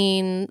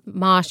scene,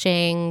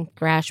 moshing,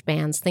 thrash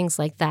bands, things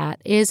like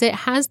that, is it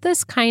has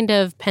this kind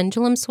of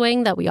pendulum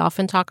swing that we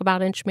often talk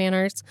about in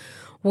Schmanners,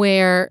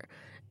 where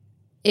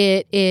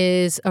it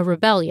is a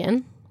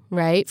rebellion,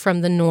 right,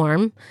 from the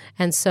norm.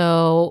 And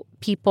so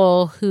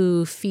people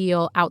who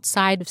feel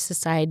outside of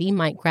society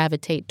might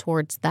gravitate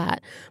towards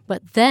that.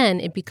 But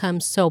then it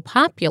becomes so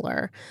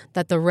popular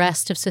that the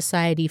rest of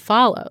society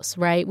follows,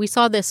 right? We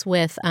saw this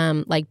with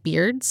like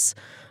Beards,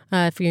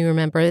 if you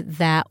remember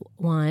that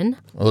one.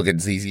 Look at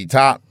ZZ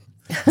Top.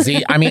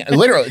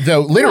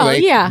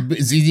 Literally, yeah.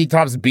 ZZ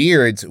Top's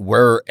beards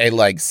were a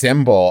like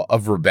symbol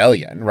of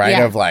rebellion, right?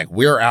 Yeah. Of like,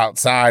 we're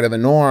outside of the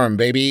norm,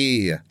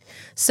 baby.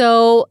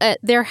 So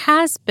there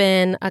has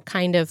been a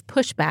kind of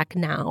pushback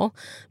now,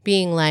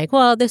 being like,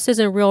 well, this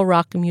isn't real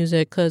rock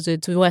music because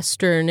it's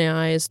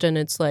westernized and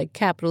it's like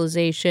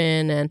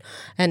capitalization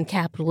and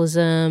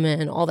capitalism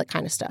and all that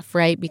kind of stuff,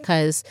 right?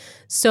 Because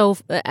so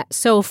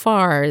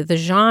far the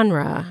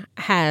genre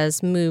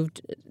has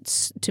moved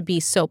to be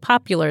so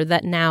popular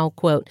that now,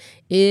 quote,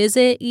 is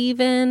it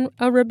even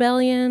a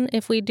rebellion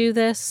if we do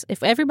this?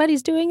 If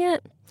everybody's doing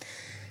it?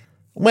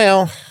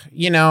 Well,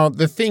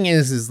 the thing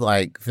is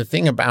like the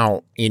thing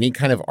about any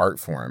kind of art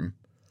form,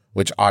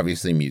 which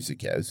obviously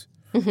music is,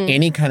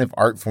 any kind of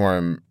art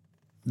form,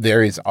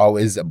 there is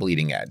always a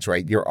bleeding edge,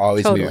 right? You're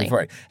always moving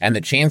forward. And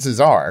the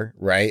chances are,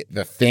 right,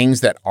 the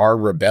things that are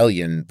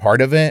rebellion,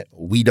 part of it,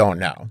 we don't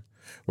know,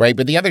 right?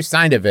 But the other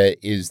side of it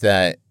is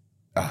that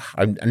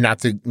I'm not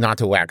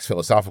to wax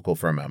philosophical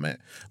for a moment,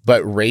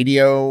 but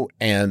radio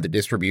and the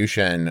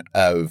distribution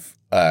of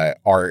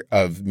art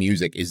of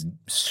music is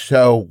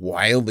so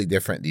wildly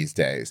different these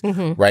days,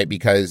 right?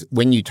 Because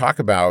when you talk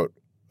about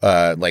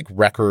like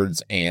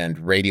records and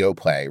radio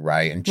play,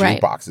 right, and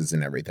jukeboxes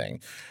and everything,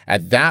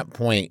 at that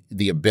point,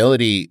 the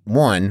ability,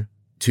 one,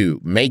 to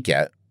make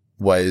it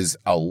was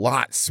a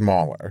lot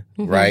smaller,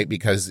 right?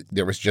 Because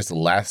there was just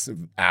less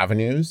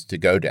avenues to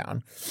go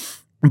down.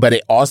 But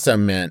it also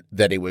meant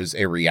that it was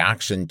a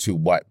reaction to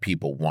what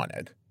people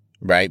wanted,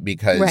 right?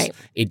 Because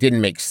it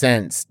didn't make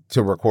sense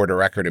to record a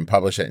record and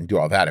publish it and do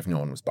all that if no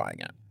one was buying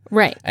it.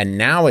 Right. And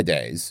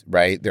nowadays,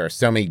 right, there are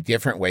so many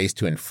different ways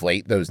to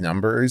inflate those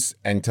numbers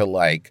and to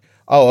like,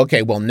 oh,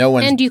 okay, well, no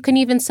one. And you can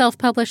even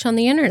self-publish on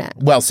the internet.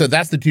 Well, so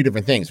that's the two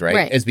different things,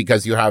 right? Is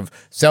because you have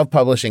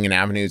self-publishing and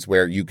avenues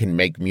where you can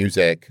make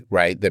music,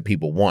 right, that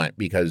people want,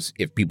 because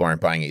if people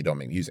aren't buying it, you don't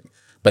make music.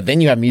 But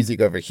then you have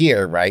music over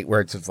here, right,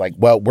 where it's just like,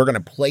 well, we're going to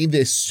play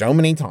this so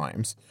many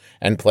times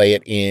and play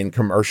it in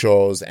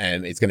commercials,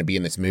 and it's going to be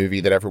in this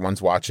movie that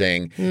everyone's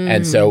watching.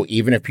 And so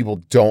even if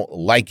people don't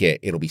like it,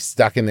 it'll be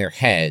stuck in their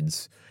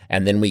heads.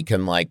 And then we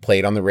can like play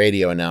it on the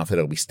radio enough that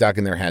it'll be stuck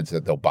in their heads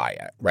that they'll buy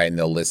it, right? And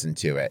they'll listen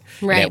to it.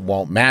 Right. And it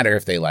won't matter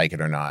if they like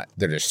it or not.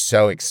 They're just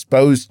so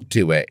exposed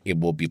to it,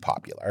 it will be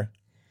popular.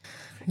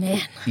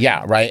 Man.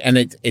 Yeah, right.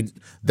 And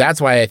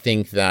that's why I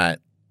think that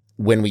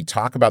when we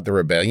talk about the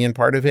rebellion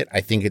part of it,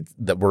 I think it's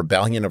the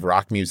rebellion of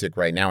rock music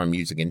right now and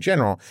music in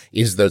general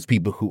is those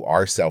people who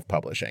are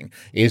self-publishing,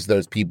 is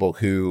those people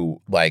who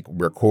like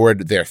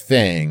record their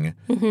thing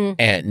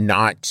and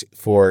not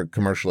for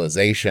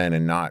commercialization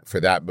and not for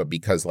that, but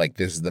because like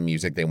this is the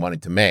music they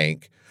wanted to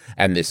make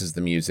and this is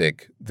the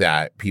music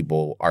that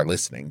people are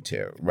listening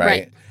to,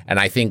 right? And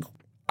I think,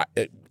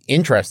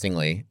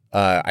 interestingly,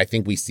 I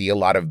think we see a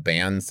lot of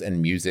bands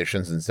and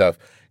musicians and stuff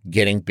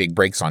getting big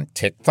breaks on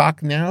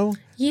TikTok now.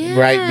 Yeah.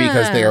 Right?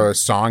 Because there are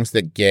songs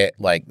that get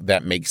like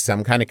that make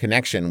some kind of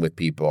connection with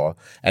people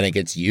and it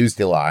gets used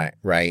a lot,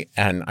 right?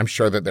 And I'm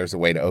sure that there's a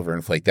way to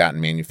overinflate that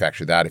and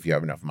manufacture that if you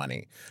have enough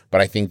money.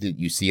 But I think that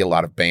you see a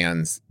lot of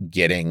bands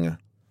getting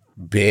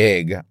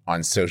big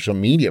on social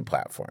media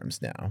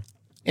platforms now.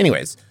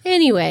 Anyways,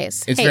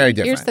 it's very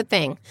different. Here's the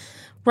thing.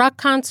 Rock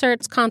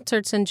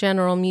concerts in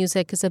general,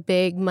 music is a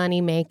big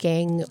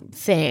money-making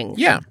thing.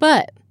 Yeah.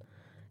 But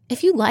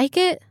if you like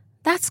it,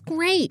 that's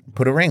great.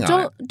 Put a ring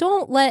on it.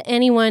 Don't let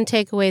anyone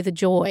take away the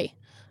joy.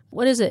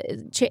 What is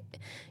it? Chase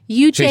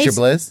your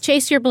bliss?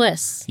 Chase your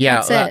bliss. Yeah.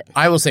 That's it.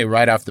 I will say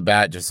right off the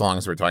bat, just as long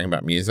as we're talking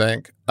about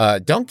music,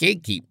 don't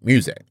gatekeep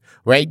music,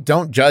 right?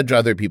 Don't judge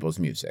other people's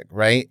music,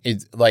 right?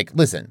 It's like,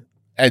 listen,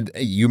 and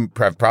you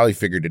have probably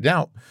figured it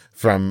out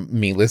from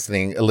me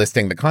listing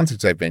the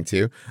concerts I've been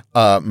to.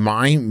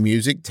 My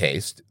music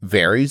taste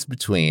varies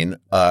between,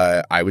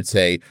 I would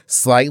say,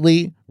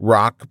 slightly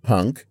rock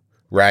punk,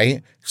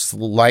 right?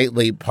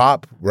 Slightly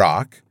pop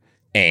rock,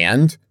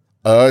 and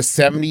a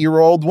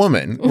 70-year-old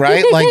woman,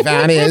 right? Like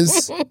that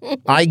is,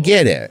 I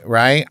get it,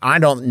 right? I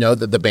don't know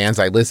that the bands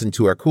I listen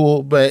to are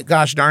cool, but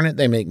gosh darn it,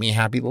 they make me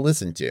happy to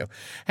listen to.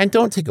 And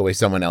don't take away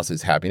someone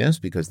else's happiness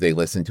because they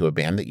listen to a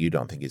band that you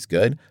don't think is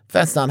good.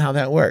 That's not how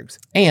that works.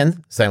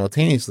 And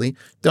simultaneously,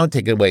 don't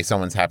take away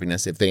someone's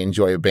happiness if they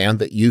enjoy a band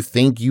that you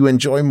think you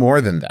enjoy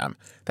more than them.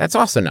 That's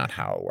also not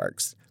how it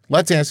works.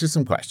 Let's answer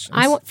some questions.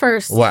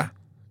 What?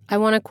 I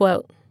want to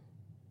quote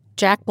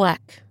Jack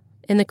Black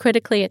in the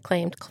critically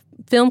acclaimed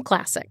film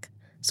classic,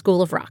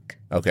 School of Rock.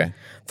 Okay.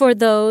 For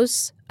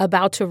those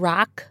about to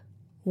rock,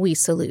 we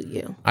salute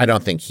you. I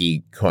don't think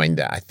he coined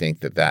that. I think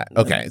that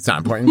okay, it's not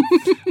important.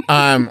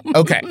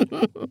 Okay.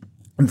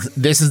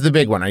 This is the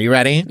big one. Are you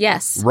ready?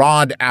 Yes.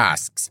 Rod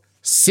asks,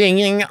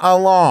 singing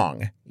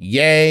along,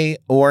 yay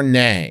or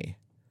nay?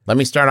 Let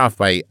me start off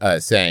by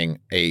saying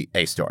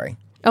a story.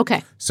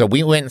 Okay. So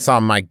we went and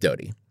saw Mike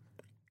Doty.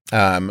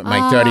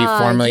 Mike Doty,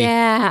 formerly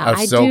of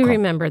I Soul do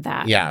remember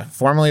that. Yeah,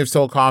 formerly of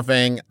Soul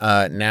Coughing,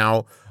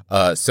 now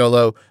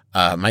solo.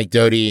 Mike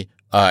Doty,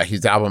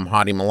 his album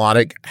Hottie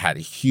Melodic had a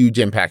huge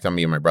impact on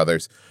me and my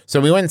brothers. So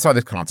we went and saw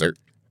this concert.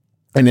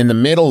 And in the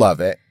middle of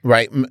it,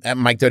 right,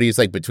 Mike Doty is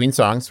like between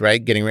songs,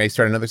 right, getting ready to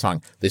start another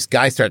song. This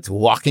guy starts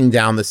walking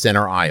down the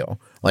center aisle,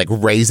 like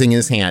raising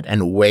his hand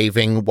and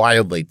waving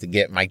wildly to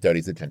get Mike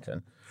Doty's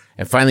attention.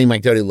 And finally,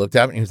 Mike Doty looked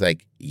up and he was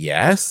like,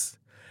 yes?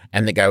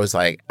 And the guy was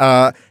like,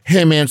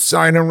 hey, man,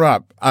 sorry to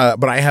interrupt,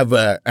 but I have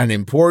an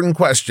important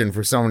question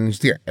for someone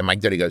who's here. And Mike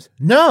Doty goes,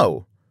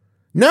 no,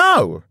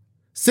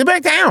 sit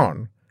back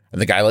down.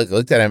 And the guy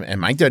looked at him,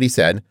 and Mike Doty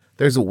said,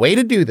 there's a way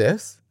to do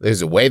this.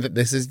 There's a way that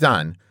this is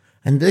done.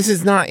 And this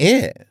is not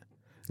it.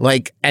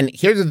 Like, and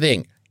here's the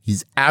thing.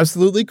 He's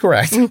absolutely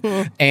correct.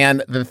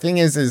 And the thing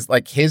is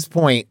like his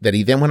point that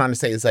he then went on to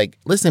say is like,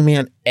 listen,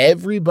 man,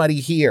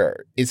 everybody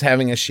here is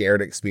having a shared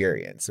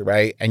experience,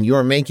 right? And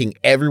you're making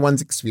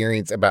everyone's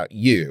experience about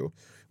you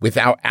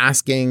without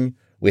asking,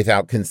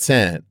 without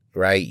consent,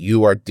 right?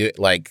 You are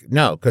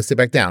no, go sit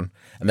back down.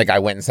 And the guy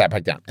went and sat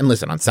back down. And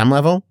listen, on some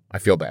level, I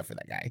feel bad for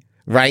that guy,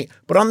 right?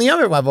 But on the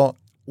other level,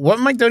 what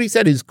Mike Doty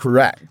said is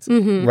correct,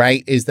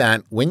 right? Is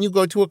that when you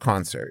go to a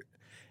concert,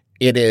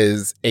 it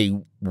is a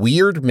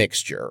weird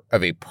mixture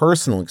of a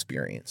personal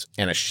experience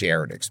and a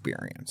shared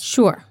experience.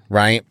 Sure.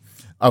 Right?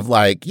 Of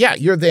like, yeah,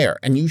 you're there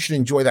and you should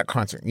enjoy that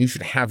concert. You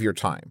should have your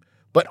time.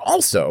 But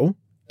also,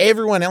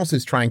 everyone else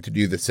is trying to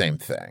do the same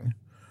thing.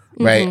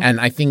 Right? And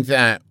I think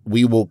that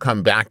we will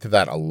come back to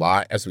that a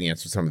lot as we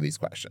answer some of these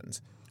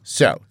questions.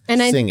 So,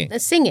 singing.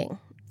 Singing.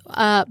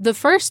 The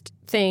first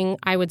thing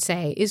I would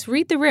say is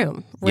read the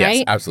room, right?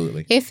 Yes,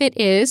 absolutely. If it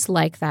is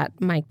like that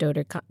Mike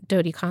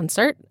Doty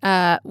concert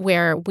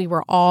where we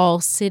were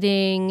all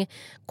sitting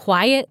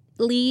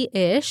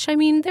quietly-ish, I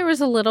mean, there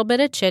was a little bit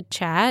of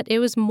chit-chat. It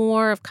was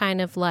more of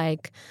kind of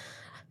like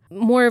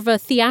more of a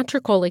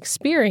theatrical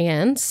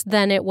experience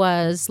than it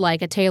was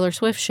like a Taylor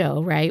Swift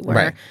show, right?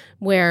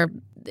 Where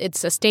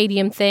it's a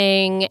stadium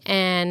thing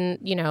and,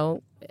 you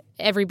know,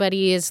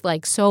 everybody is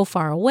like so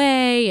far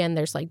away and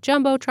there's like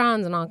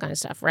jumbotrons and all kind of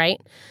stuff, right?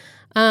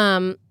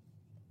 And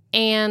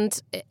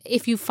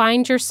if you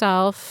find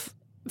yourself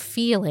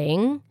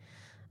feeling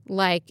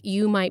like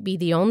you might be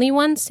the only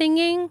one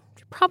singing,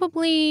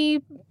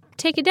 probably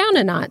take it down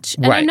a notch.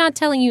 And I'm not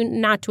telling you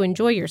not to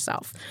enjoy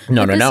yourself.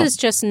 No. This is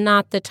just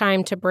not the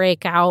time to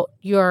break out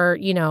your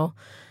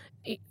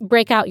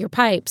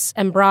pipes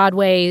and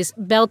Broadway's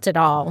belt it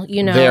all,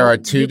 you know. There are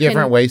two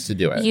different ways to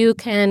do it. You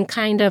can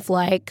kind of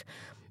like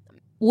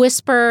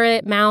whisper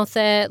it, mouth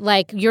it,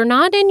 like you're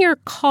not in your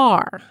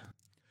car.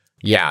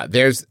 Yeah,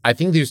 I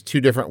think there's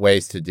two different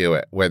ways to do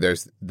it, where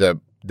there's the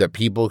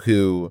people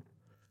who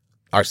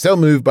are so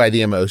moved by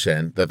the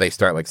emotion that they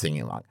start like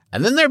singing along.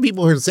 And then there are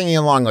people who are singing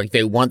along like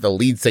they want the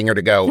lead singer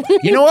to go,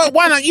 you know what,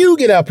 why don't you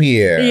get up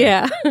here?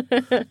 Yeah.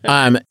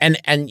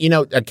 And you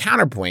know, a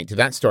counterpoint to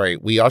that story,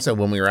 we also,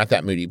 when we were at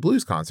that Moody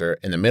Blues concert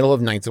in the middle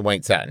of Nights of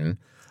White Satin,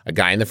 a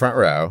guy in the front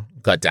row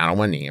got down on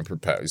one knee and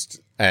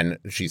proposed. And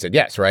she said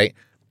yes, right?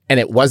 And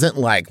it wasn't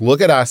like, look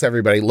at us,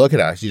 everybody, look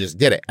at us. She just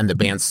did it. And the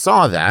band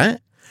saw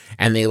that.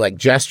 And they like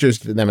gestures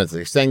to them as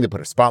they're saying, they put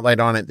a spotlight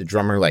on it. The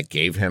drummer like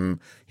gave him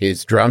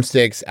his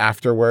drumsticks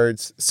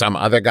afterwards. Some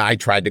other guy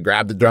tried to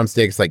grab the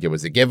drumsticks like it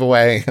was a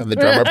giveaway. And the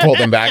drummer pulled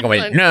them back and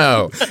went,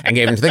 no, and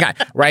gave them to the guy.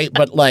 Right.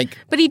 But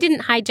he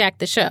didn't hijack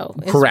the show.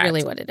 Is correct.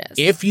 Really what it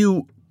is.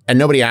 And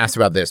nobody asked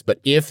about this, but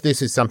if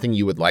this is something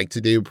you would like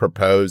to do,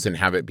 propose and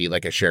have it be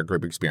like a shared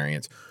group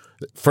experience,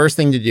 the first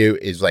thing to do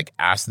is like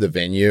ask the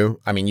venue.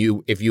 I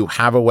mean, if you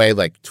have a way,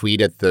 like tweet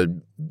at the,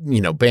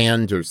 you know,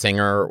 band or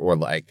singer, or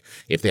like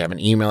if they have an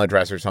email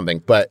address or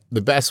something. But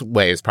the best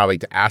way is probably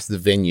to ask the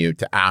venue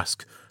to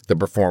ask the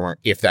performer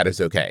if that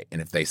is okay.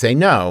 And if they say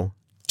no,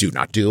 do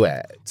not do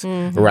it.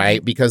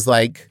 Right? Because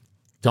like,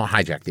 don't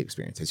hijack the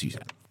experience, as you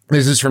said.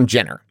 This is from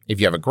Jenner. If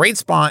you have a great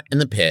spot in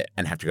the pit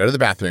and have to go to the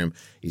bathroom,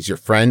 is your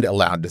friend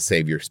allowed to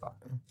save your spot?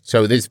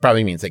 So this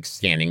probably means like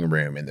standing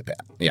room in the pit.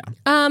 Yeah.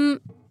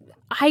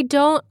 I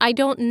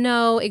don't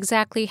know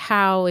exactly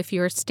how, if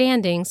you're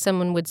standing,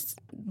 someone would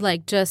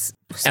like just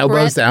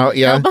elbows out,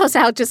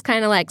 just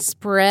kind of like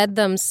spread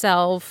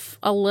themselves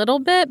a little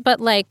bit. But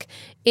like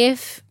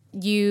if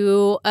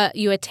you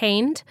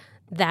attained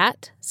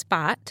that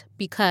spot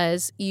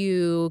because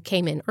you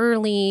came in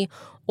early,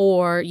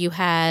 or you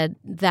had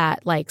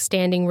that like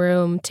standing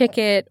room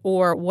ticket,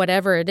 or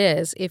whatever it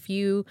is, if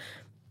you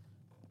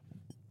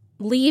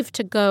leave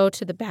to go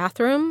to the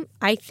bathroom,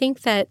 I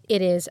think that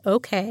it is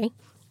okay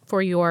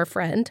for your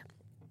friend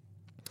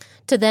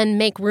to then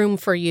make room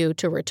for you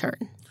to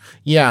return.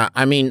 Yeah,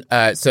 I mean,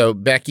 so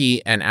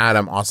Becky and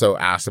Adam also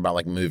asked about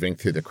like moving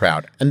through the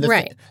crowd. And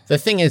the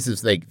thing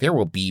is like there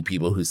will be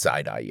people who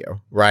side-eye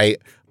you,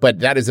 right? But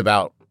that is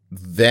about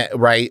that,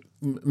 right?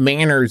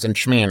 Manners and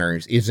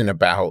schmanners isn't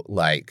about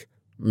like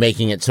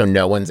making it so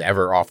no one's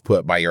ever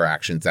off-put by your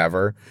actions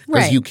ever,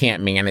 because you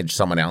can't manage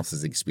someone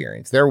else's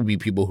experience. There will be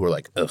people who are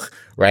like, ugh,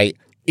 right?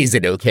 Is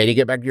it okay to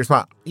get back to your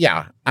spot?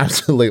 Yeah,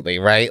 absolutely,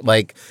 right?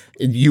 Like,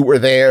 you were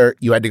there,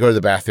 you had to go to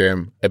the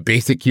bathroom, a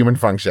basic human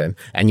function,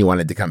 and you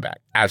wanted to come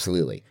back.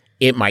 Absolutely.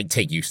 It might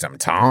take you some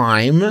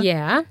time.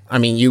 Yeah. I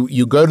mean,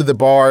 you go to the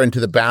bar and to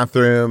the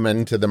bathroom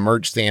and to the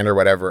merch stand or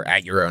whatever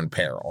at your own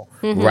peril,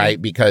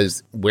 right?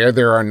 Because where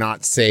there are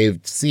not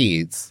saved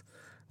seats,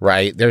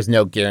 right, there's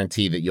no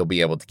guarantee that you'll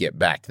be able to get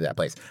back to that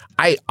place.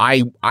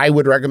 I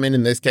would recommend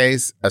in this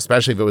case,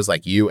 especially if it was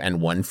like you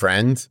and one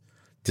friend,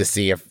 to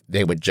see if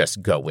they would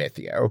just go with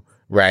you,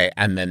 right?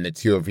 And then the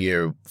two of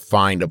you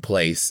find a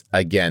place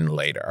again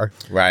later,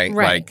 right?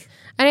 Like,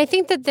 and I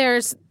think that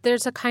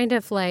there's a kind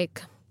of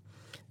like,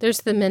 there's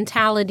the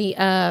mentality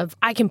of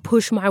I can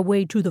push my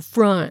way to the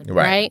front,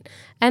 right?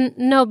 And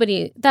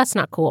that's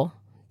not cool.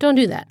 Don't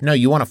do that. No,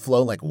 you want to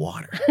flow like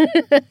water.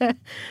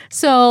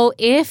 So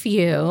if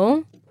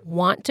you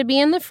want to be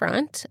in the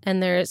front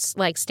and there's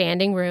like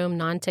standing room,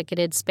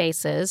 non-ticketed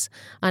spaces,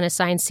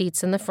 unassigned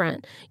seats in the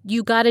front,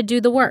 you got to do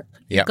the work.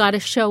 You got to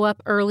show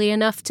up early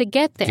enough to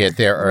get there. Get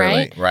there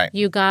early, right?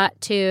 You got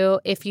to,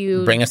 if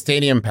you bring a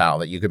stadium pal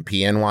that you can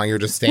pee in while you're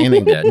just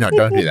standing there. No,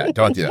 don't do that.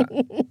 Don't do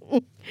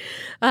that.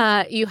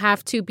 You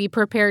have to be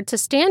prepared to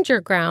stand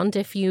your ground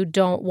if you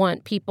don't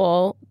want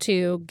people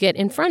to get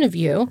in front of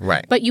you.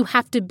 Right. But you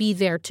have to be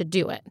there to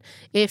do it.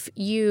 If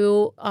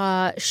you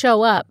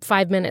show up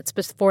 5 minutes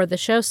before the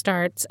show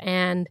starts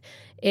and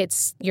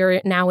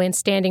you're now in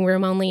standing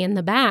room only in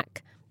the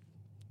back,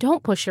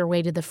 don't push your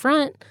way to the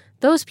front.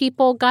 Those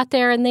people got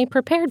there and they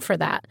prepared for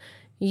that.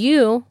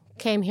 You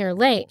came here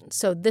late,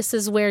 so this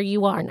is where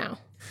you are now.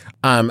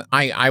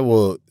 I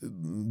will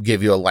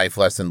give you a life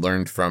lesson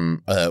learned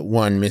from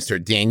one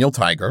Mr. Daniel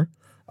Tiger,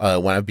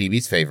 one of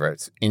BB's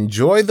favorites.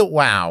 Enjoy the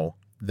wow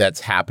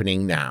that's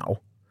happening now.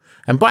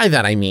 And by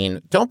that, I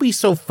mean, don't be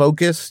so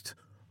focused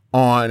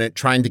on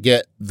trying to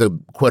get the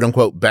quote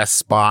unquote best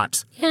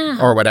spot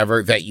or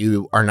whatever that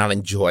you are not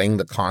enjoying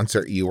the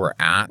concert you were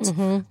at.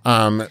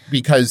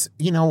 Because,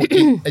 you know,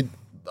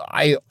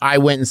 I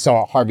went and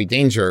saw Harvey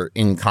Danger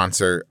in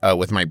concert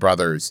with my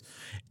brothers.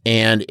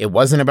 And it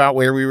wasn't about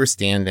where we were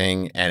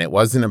standing, and it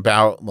wasn't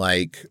about,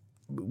 like,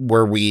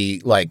 were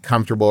we, like,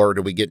 comfortable, or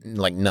did we get,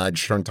 like,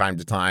 nudged from time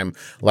to time?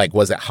 Like,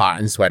 was it hot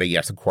and sweaty?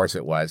 Yes, of course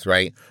it was,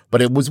 right?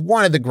 But it was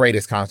one of the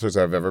greatest concerts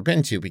I've ever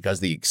been to because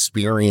the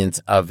experience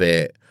of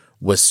it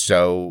was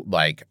so,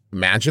 like,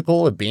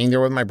 magical of being there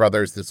with my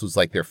brothers. This was,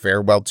 like, their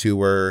farewell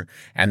tour,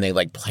 and they,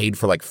 like, played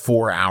for, like,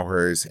 4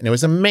 hours, and it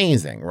was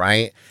amazing,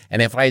 right?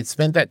 And if I had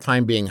spent that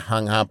time being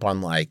hung up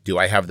on, like, do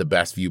I have the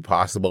best view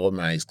possible? Am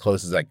I as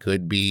close as I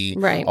could be?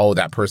 Right. Oh,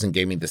 that person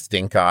gave me the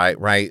stink eye,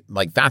 right?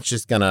 Like, that's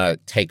just gonna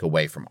take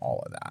away from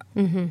all of that.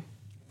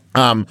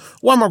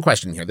 One more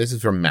question here. This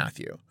is from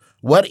Matthew.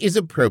 What is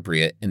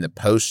appropriate in the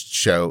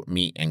post-show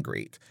meet and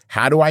greet?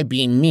 How do I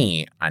be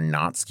me and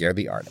not scare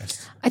the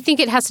artist? I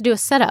think it has to do with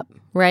setup,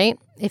 right?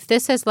 If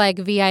this is like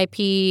VIP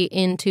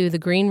into the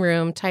green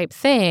room type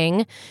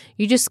thing,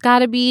 you just got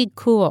to be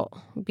cool,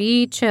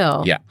 be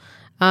chill. Yeah.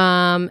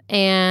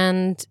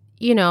 And,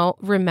 you know,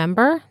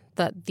 remember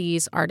that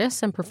these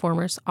artists and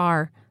performers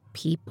are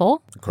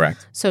people.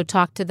 Correct. So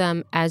talk to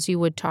them as you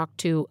would talk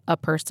to a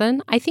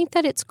person. I think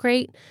that it's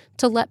great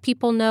to let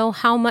people know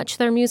how much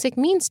their music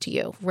means to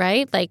you,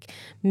 right? Like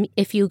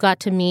if you got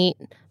to meet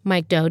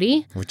Mike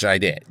Doughty. Which I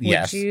did,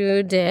 yes. Which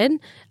you did.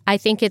 I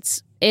think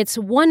it's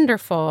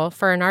wonderful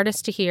for an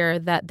artist to hear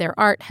that their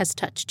art has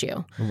touched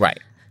you. Right.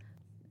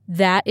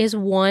 That is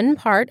one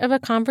part of a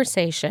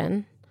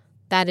conversation.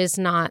 That is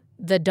not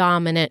the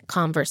dominant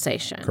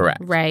conversation. Correct.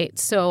 Right?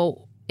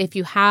 So if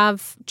you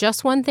have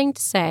just one thing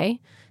to say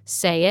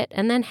it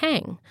and then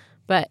hang.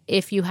 But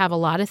if you have a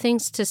lot of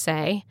things to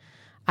say,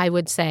 I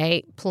would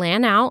say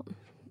plan out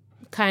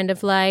kind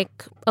of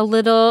like a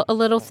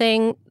little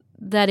thing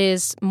that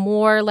is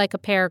more like a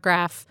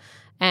paragraph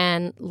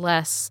and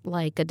less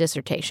like a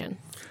dissertation.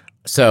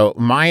 So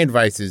my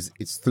advice is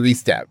it's 3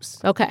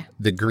 steps. Okay.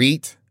 The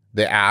greet,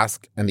 the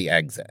ask, and the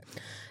exit.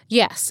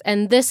 Yes,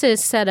 and this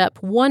is set up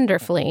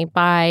wonderfully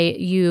by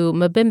you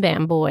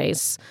Mabimbam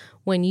boys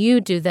when you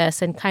do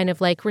this in kind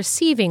of like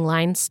receiving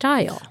line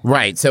style.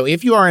 Right. So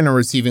if you are in a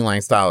receiving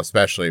line style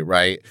especially,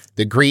 right,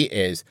 the greet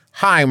is,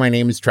 hi, my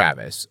name is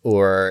Travis,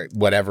 or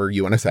whatever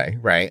you want to say,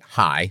 right?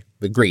 Hi,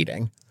 the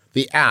greeting.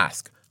 The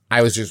ask,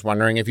 I was just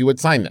wondering if you would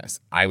sign this.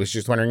 I was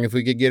just wondering if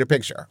we could get a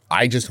picture.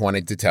 I just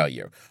wanted to tell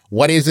you.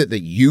 What is it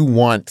that you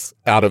want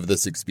out of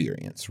this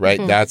experience, right?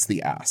 Mm-hmm. That's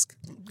the ask.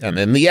 And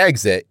then the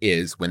exit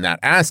is when that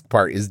ask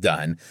part is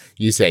done,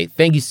 you say,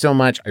 thank you so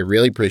much. I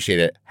really appreciate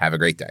it. Have a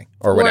great day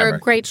or whatever. Or a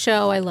great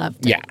show. I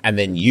loved it. Yeah. And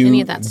then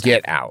you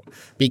get out.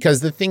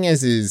 Because the thing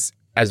is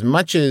as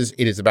much as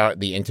it is about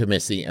the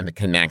intimacy and the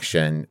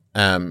connection,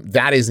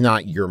 that is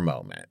not your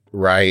moment,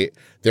 right?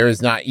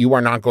 You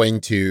are not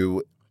going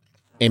to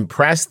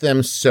impress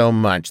them so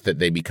much that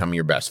they become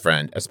your best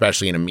friend,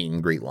 especially in a meet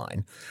and greet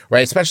line,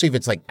 right? Especially if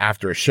it's like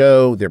after a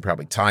show, they're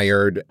probably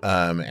tired,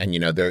 and you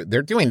know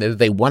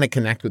they want to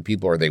connect with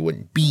people or they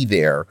wouldn't be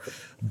there.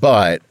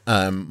 But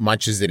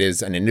much as it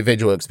is an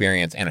individual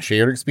experience and a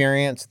shared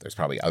experience, there's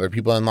probably other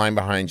people in line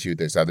behind you.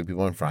 There's other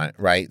people in front,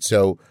 right?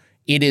 So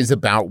it is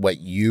about what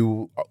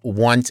you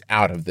want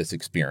out of this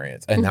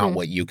experience and not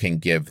what you can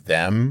give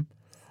them.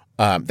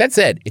 That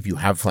said, if you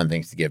have fun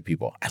things to give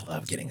people, I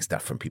love getting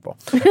stuff from people.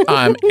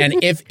 And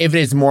if it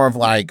is more of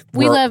like...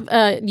 We love,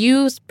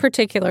 you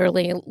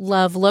particularly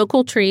love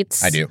local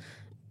treats. I do.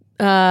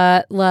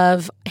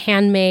 Love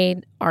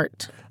handmade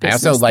art. I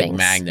also like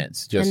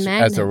magnets. Just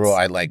as a rule,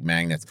 I like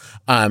magnets.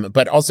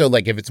 But also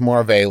like if it's more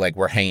of a like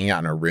we're hanging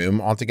out in a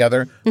room all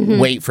together,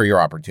 wait for your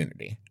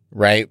opportunity.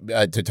 Right?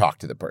 To talk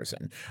to the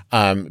person.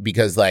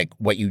 Because like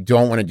what you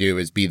don't want to do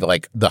is be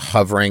the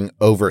hovering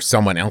over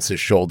someone else's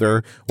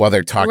shoulder while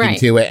they're talking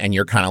to it and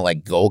you're kind of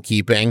like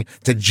goalkeeping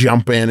to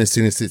jump in as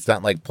soon as it's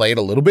done. Like play it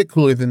a little bit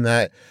cooler than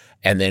that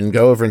and then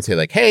go over and say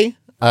like, hey,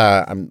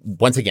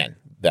 once again,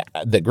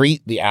 the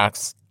greet, the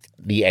ask,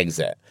 the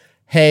exit.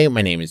 Hey,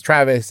 my name is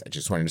Travis. I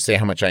just wanted to say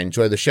how much I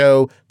enjoy the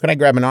show. Could I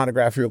grab an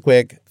autograph real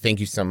quick? Thank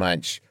you so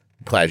much.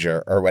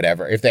 Pleasure or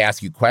whatever. If they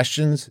ask you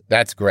questions,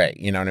 that's great.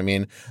 You know what I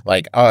mean?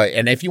 Like,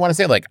 and if you want to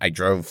say like, I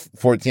drove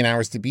 14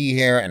 hours to be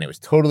here and it was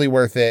totally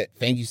worth it.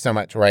 Thank you so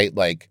much. Right?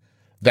 Like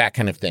that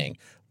kind of thing.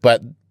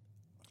 But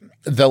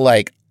the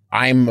like,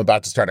 I'm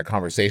about to start a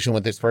conversation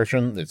with this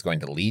person that's going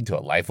to lead to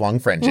a lifelong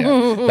friendship.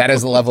 That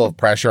is a level of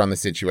pressure on the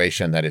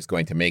situation that is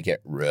going to make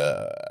it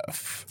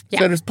rough. Yeah.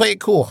 So just play it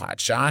cool,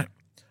 hotshot.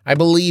 I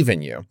believe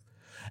in you.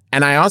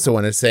 And I also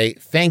want to say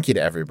thank you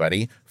to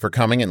everybody for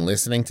coming and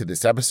listening to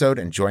this episode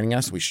and joining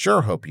us. We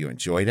sure hope you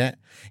enjoyed it.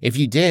 If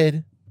you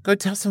did, go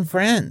tell some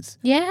friends.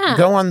 Yeah.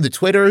 Go on the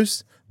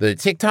Twitters, the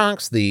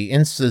TikToks, the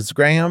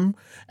Instagram,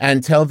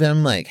 and tell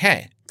them, like,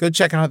 hey, go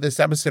check out this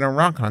episode on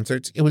Rock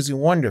Concerts. It was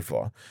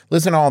wonderful.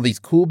 Listen to all these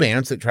cool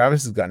bands that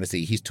Travis has gotten to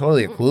see. He's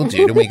totally a cool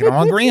dude, and we can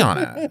all agree on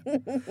it.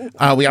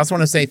 We also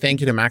want to say thank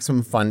you to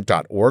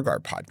MaximumFun.org, our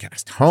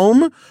podcast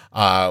home.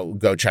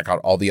 Go check out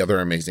all the other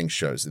amazing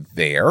shows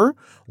there.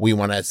 We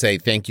want to say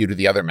thank you to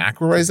the other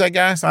McElroys, I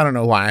guess. I don't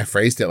know why I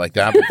phrased it like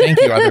that, but thank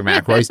you, other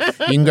McElroys.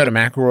 You can go to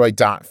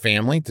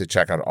McElroy.family to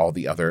check out all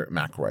the other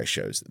McElroy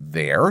shows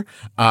there.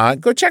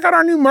 Go check out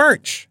our new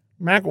merch.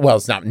 Well,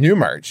 it's not new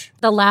merch.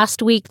 The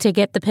last week to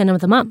get the pin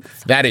of the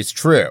month. That is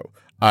true.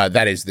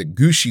 That is the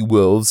Gucci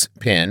Wolves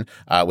pin,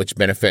 which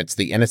benefits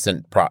the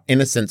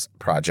Innocence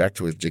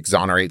Project, which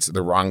exonerates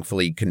the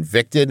wrongfully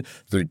convicted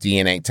through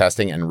DNA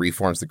testing and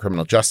reforms the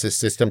criminal justice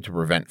system to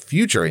prevent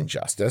future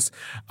injustice.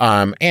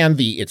 And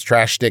the It's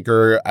Trash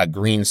sticker, a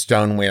green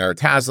stoneware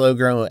Taz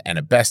logo, and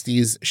a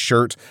Besties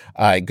shirt.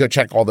 Go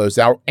check all those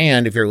out.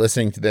 And if you're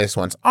listening to this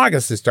once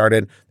August has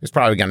started, there's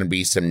probably going to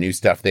be some new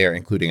stuff there,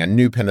 including a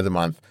new pin of the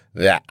month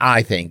that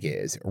I think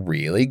is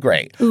really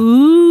great.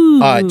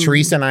 Ooh.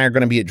 Teresa and I are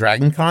going to be at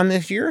Dragon Con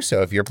this year,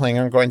 so if you're planning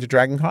on going to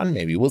Dragon Con,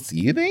 maybe we'll see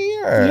you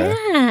there.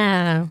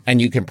 Yeah.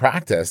 And you can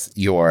practice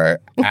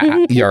your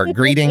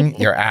greeting,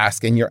 your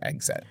ask, and your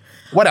exit.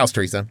 What else,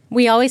 Teresa?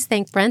 We always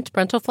thank Brent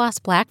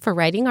Brentalfloss Black for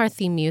writing our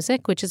theme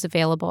music, which is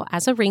available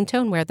as a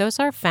ringtone where those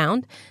are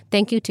found.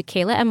 Thank you to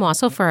Kayla M.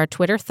 Wassel for our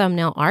Twitter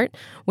thumbnail art,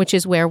 which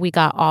is where we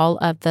got all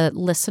of the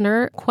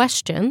listener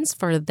questions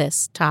for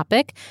this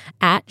topic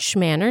at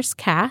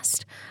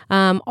SchmannersCast.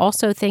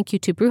 Also, thank you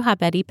to Bruja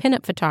Betty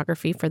Pinup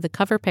Photography for the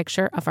cover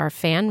picture of our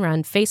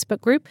fan-run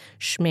Facebook group,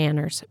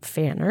 Schmanners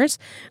Fanners.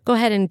 Go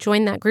ahead and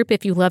join that group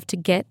if you love to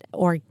get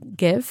or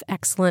give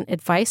excellent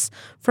advice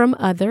from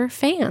other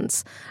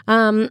fans.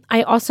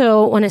 I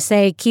also want to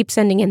say keep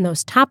sending in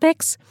those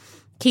topics.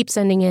 Keep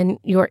sending in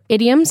your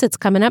idioms. It's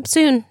coming up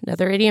soon.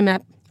 Another idiom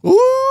app.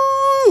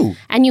 Ooh!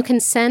 And you can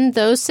send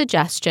those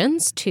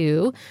suggestions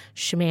to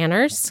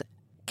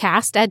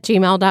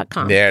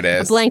schmannerscast@gmail.com. There it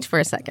is. I blanked for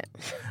a second.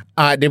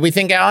 Did we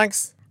think,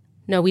 Alex?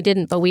 No, we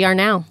didn't, but we are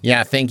now.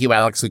 Yeah, thank you,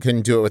 Alex. We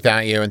couldn't do it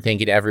without you. And thank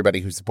you to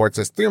everybody who supports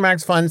us through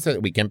Max Fund so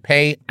that we can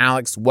pay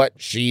Alex what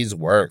she's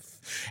worth.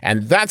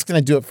 And that's going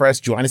to do it for us.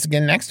 Join us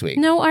again next week.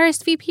 No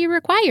RSVP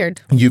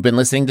required. You've been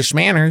listening to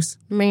Schmanners.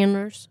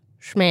 Schmanners.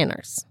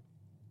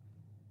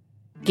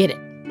 Get it.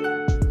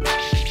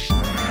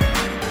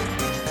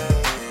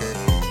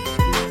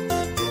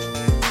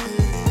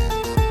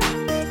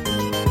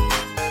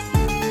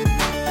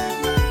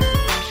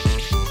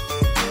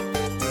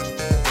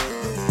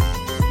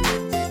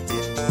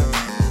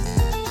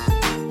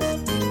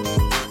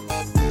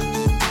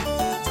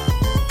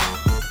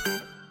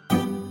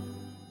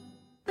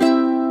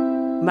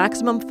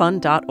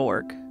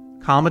 MaximumFun.org.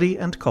 Comedy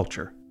and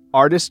culture.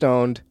 Artist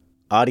owned.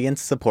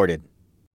 Audience supported.